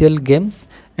sequential games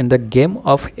and the game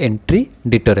of entry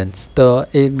deterrence तो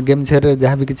ये गेम से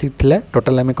जहाँ भी किसी थिला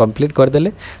टोटल आम कंप्लीट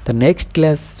करदेले तो नेक्स्ट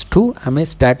क्लास ठू आम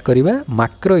स्टार्ट करवा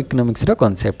माक्रो इकोनॉमिक्स रो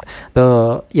कॉन्सेप्ट तो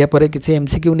या पर किसी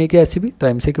एमसीक्यू नहीं आसबि तो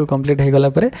एमसीक्यू कंप्लीट हो गला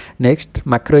परे नेक्स्ट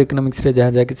माक्रो इकोनॉमिक्स रे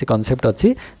जहाँ जहाँ किसी कॉन्सेप्ट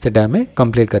अच्छी सेटा आम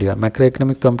कंप्लीट करवा माक्रो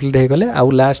इकोनॉमिक्स कंप्लीट हो गले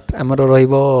आउ लास्ट आमर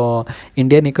रहिबो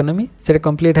इंडियन इकोनॉमी से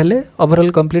कंप्लीट हेले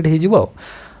ओवरऑल कंप्लीट हो जिवो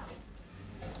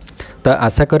तो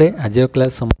आशा करे आज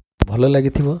क्लास भल लगी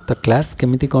तो क्लास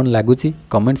केमिति कौन लगुच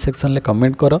कमेंट सेक्शन ले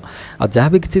कमेंट कर और जहाँ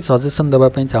भी किसी सजेशन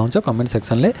देवाई चाहूँ कमेंट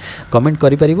सेक्शन ले कमेंट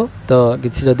करि परिबो तो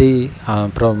किसी जदि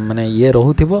माने ये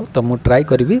रहूथिबो तो मु ट्राई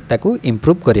करी ताकू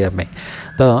इम्प्रूव करिया में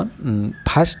तो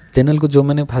फास्ट चैनल को जो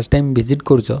मैंने फर्स्ट टाइम विजिट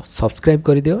कर सब्सक्राइब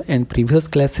कर दियो एंड प्रीवियस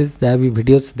क्लासेस जहाँ भी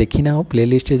वीडियोस देखी ना हो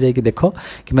प्लेलिस्ट जाकि देख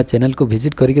कि चैनल को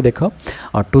विजिट करके देख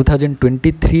और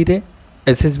 2023 रे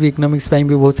एसएसबी इकोनॉमिक्स भी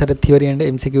बहुत सारे थियोरी एंड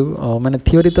एमसीक्यू माने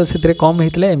थियोरी तो से कम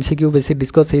होता है एमसीक्यू बेसी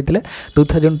डिस्कस होता है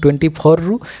 2024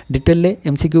 रु डिटेल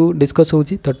एमसीक्यू डिस्कस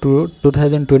होची तो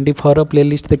 2024 रो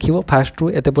प्लेलिस्ट देखिवो फास्ट रु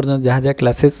एते पर्यंत जहाँ जहाँ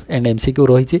क्लासेस एंड एमसीक्यू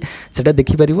रही सेटा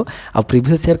देखि परिवो आ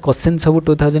प्रीवियस ईयर क्वेश्चन सब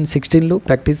 2016 रु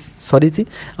प्रैक्टिस सरीची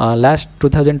लास्ट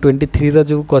 2023 रो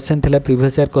जो क्वेश्चन थिला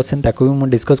प्रीवियस ईयर क्वेश्चन ताको भी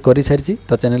मु डिस्कस करि सारिची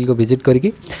तो चैनल को विजिट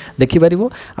करके देखि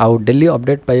परिवो आ डेली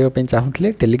अपडेट पाइबा पे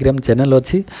चाहूतले टेलीग्राम चैनल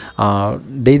अछि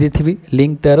दे देथिबि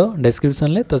लिंक तार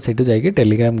डिस्क्रिप्शन ले तो सेटू जाइए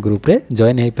टेलीग्राम ग्रुप रे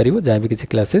जॉइन हो पारिबो जहाँ भी किसी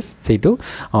क्लासेस सेटू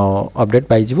अपडेट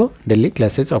पाई जिवो डेली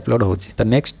क्लासेस अपलोड होची तो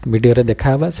नेक्स्ट वीडियो रे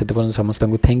देखा हबा सेते समस्त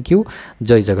को थैंक यू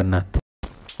जय जगन्नाथ।